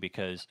too,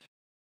 because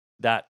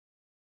that,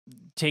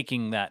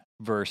 taking that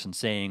verse and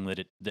saying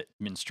that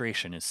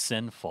menstruation is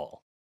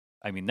sinful,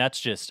 I mean,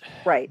 that's just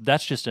Right.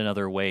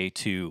 another way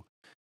to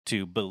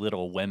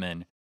belittle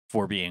women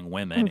for being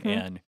women.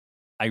 And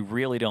I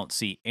really don't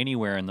see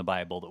anywhere in the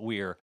Bible that we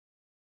are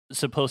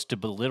supposed to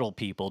belittle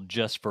people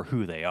just for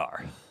who they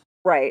are.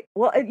 Right.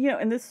 Well, and,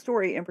 in this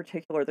story in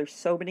particular, there's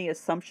so many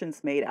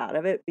assumptions made out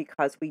of it,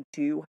 because we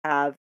do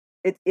have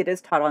it is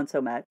taught on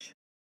so much.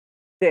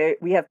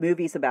 We have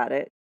movies about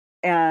it,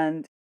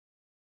 and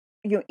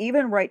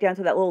even right down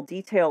to that little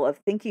detail of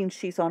thinking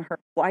she's on her.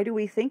 Why do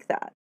we think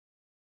that?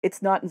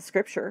 It's not in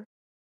scripture.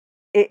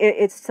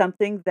 It's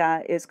something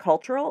that is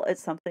cultural.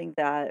 It's something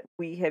that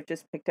we have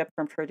just picked up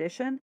from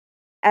tradition.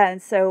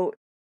 And so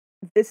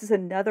this is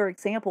another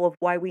example of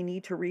why we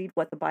need to read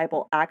what the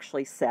Bible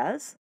actually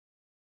says,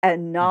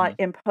 and not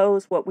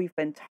impose what we've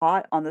been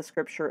taught on the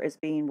scripture as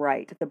being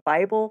right. The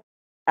Bible,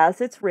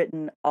 as it's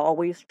written,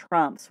 always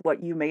trumps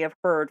what you may have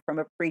heard from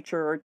a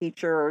preacher or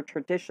teacher or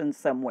tradition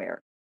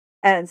somewhere.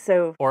 And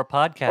so, or a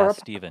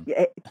podcast, even,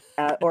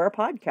 or a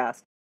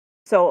podcast.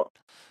 So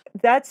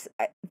that's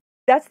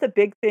the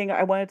big thing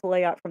I wanted to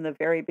lay out from the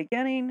very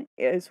beginning,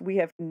 is we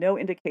have no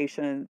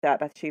indication that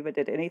Bathsheba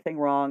did anything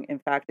wrong. In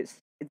fact,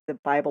 the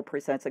Bible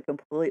presents a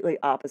completely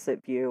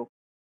opposite view.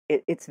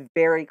 It's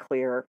very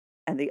clear,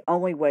 and the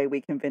only way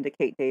we can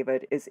vindicate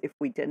David is if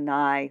we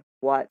deny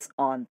what's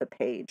on the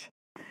page.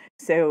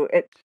 So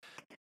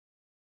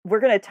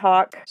we're going to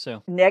talk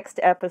next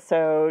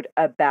episode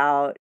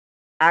about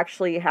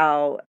actually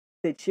how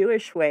the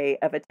Jewish way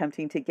of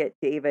attempting to get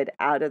David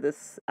out of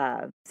this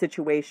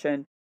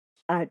situation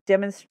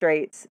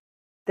demonstrates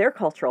their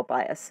cultural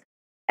bias.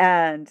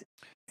 And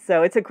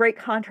so it's a great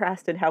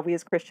contrast in how we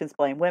as Christians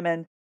blame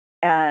women,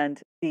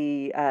 and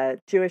the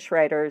Jewish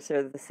writers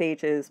or the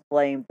sages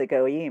blame the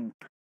Goyim,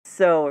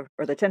 or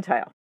the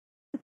Gentile.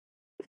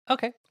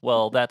 Okay,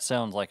 well, that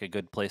sounds like a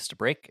good place to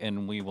break,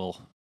 and we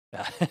will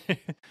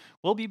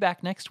we'll be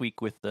back next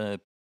week with the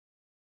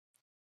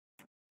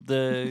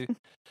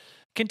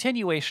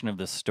continuation of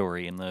this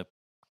story and the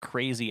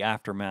crazy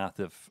aftermath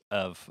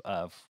of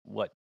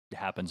what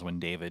happens when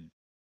David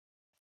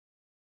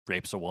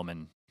rapes a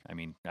woman. I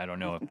mean, I don't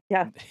know.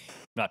 Yeah.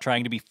 Not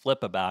trying to be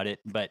flip about it,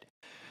 but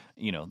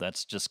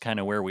that's just kind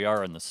of where we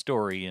are in the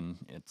story, and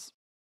it's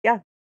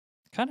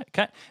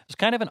it's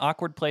kind of an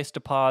awkward place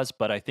to pause.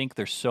 But I think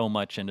there's so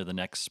much into the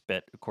next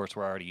bit. Of course,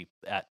 we're already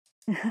at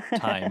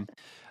time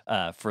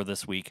for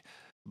this week,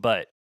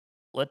 but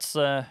let's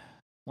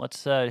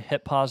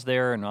hit pause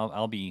there, and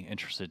I'll be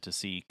interested to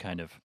see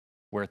kind of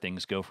where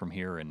things go from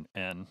here, and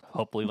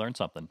hopefully learn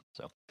something.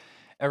 So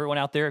everyone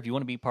out there, if you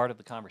want to be part of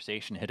the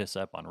conversation, hit us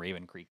up on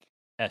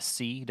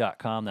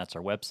ravencreeksc.com. That's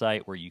our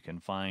website where you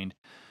can find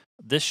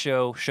this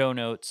show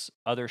notes,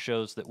 other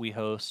shows that we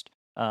host,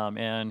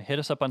 and hit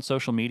us up on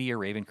social media,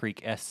 Raven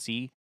Creek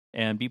SC,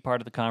 and be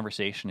part of the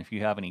conversation if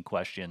you have any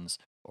questions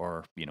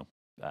or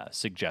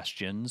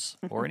suggestions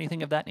or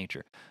anything of that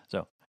nature.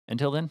 So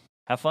until then,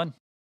 have fun.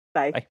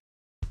 Bye. Bye.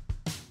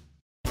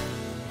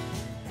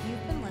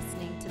 You've been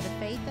listening to the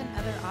Faith and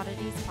Other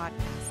Oddities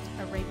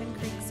podcast, a Raven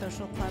Creek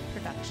Social Club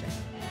production.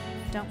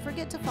 Don't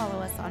forget to follow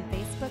us on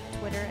Facebook,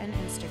 Twitter, and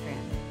Instagram.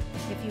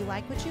 If you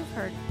like what you've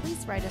heard,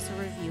 please write us a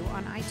review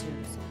on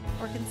iTunes,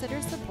 or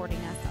consider supporting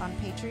us on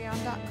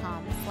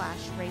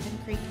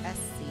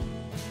patreon.com/RavenCreekSC.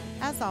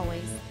 As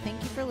always,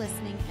 thank you for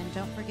listening, and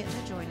don't forget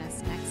to join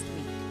us next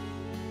week.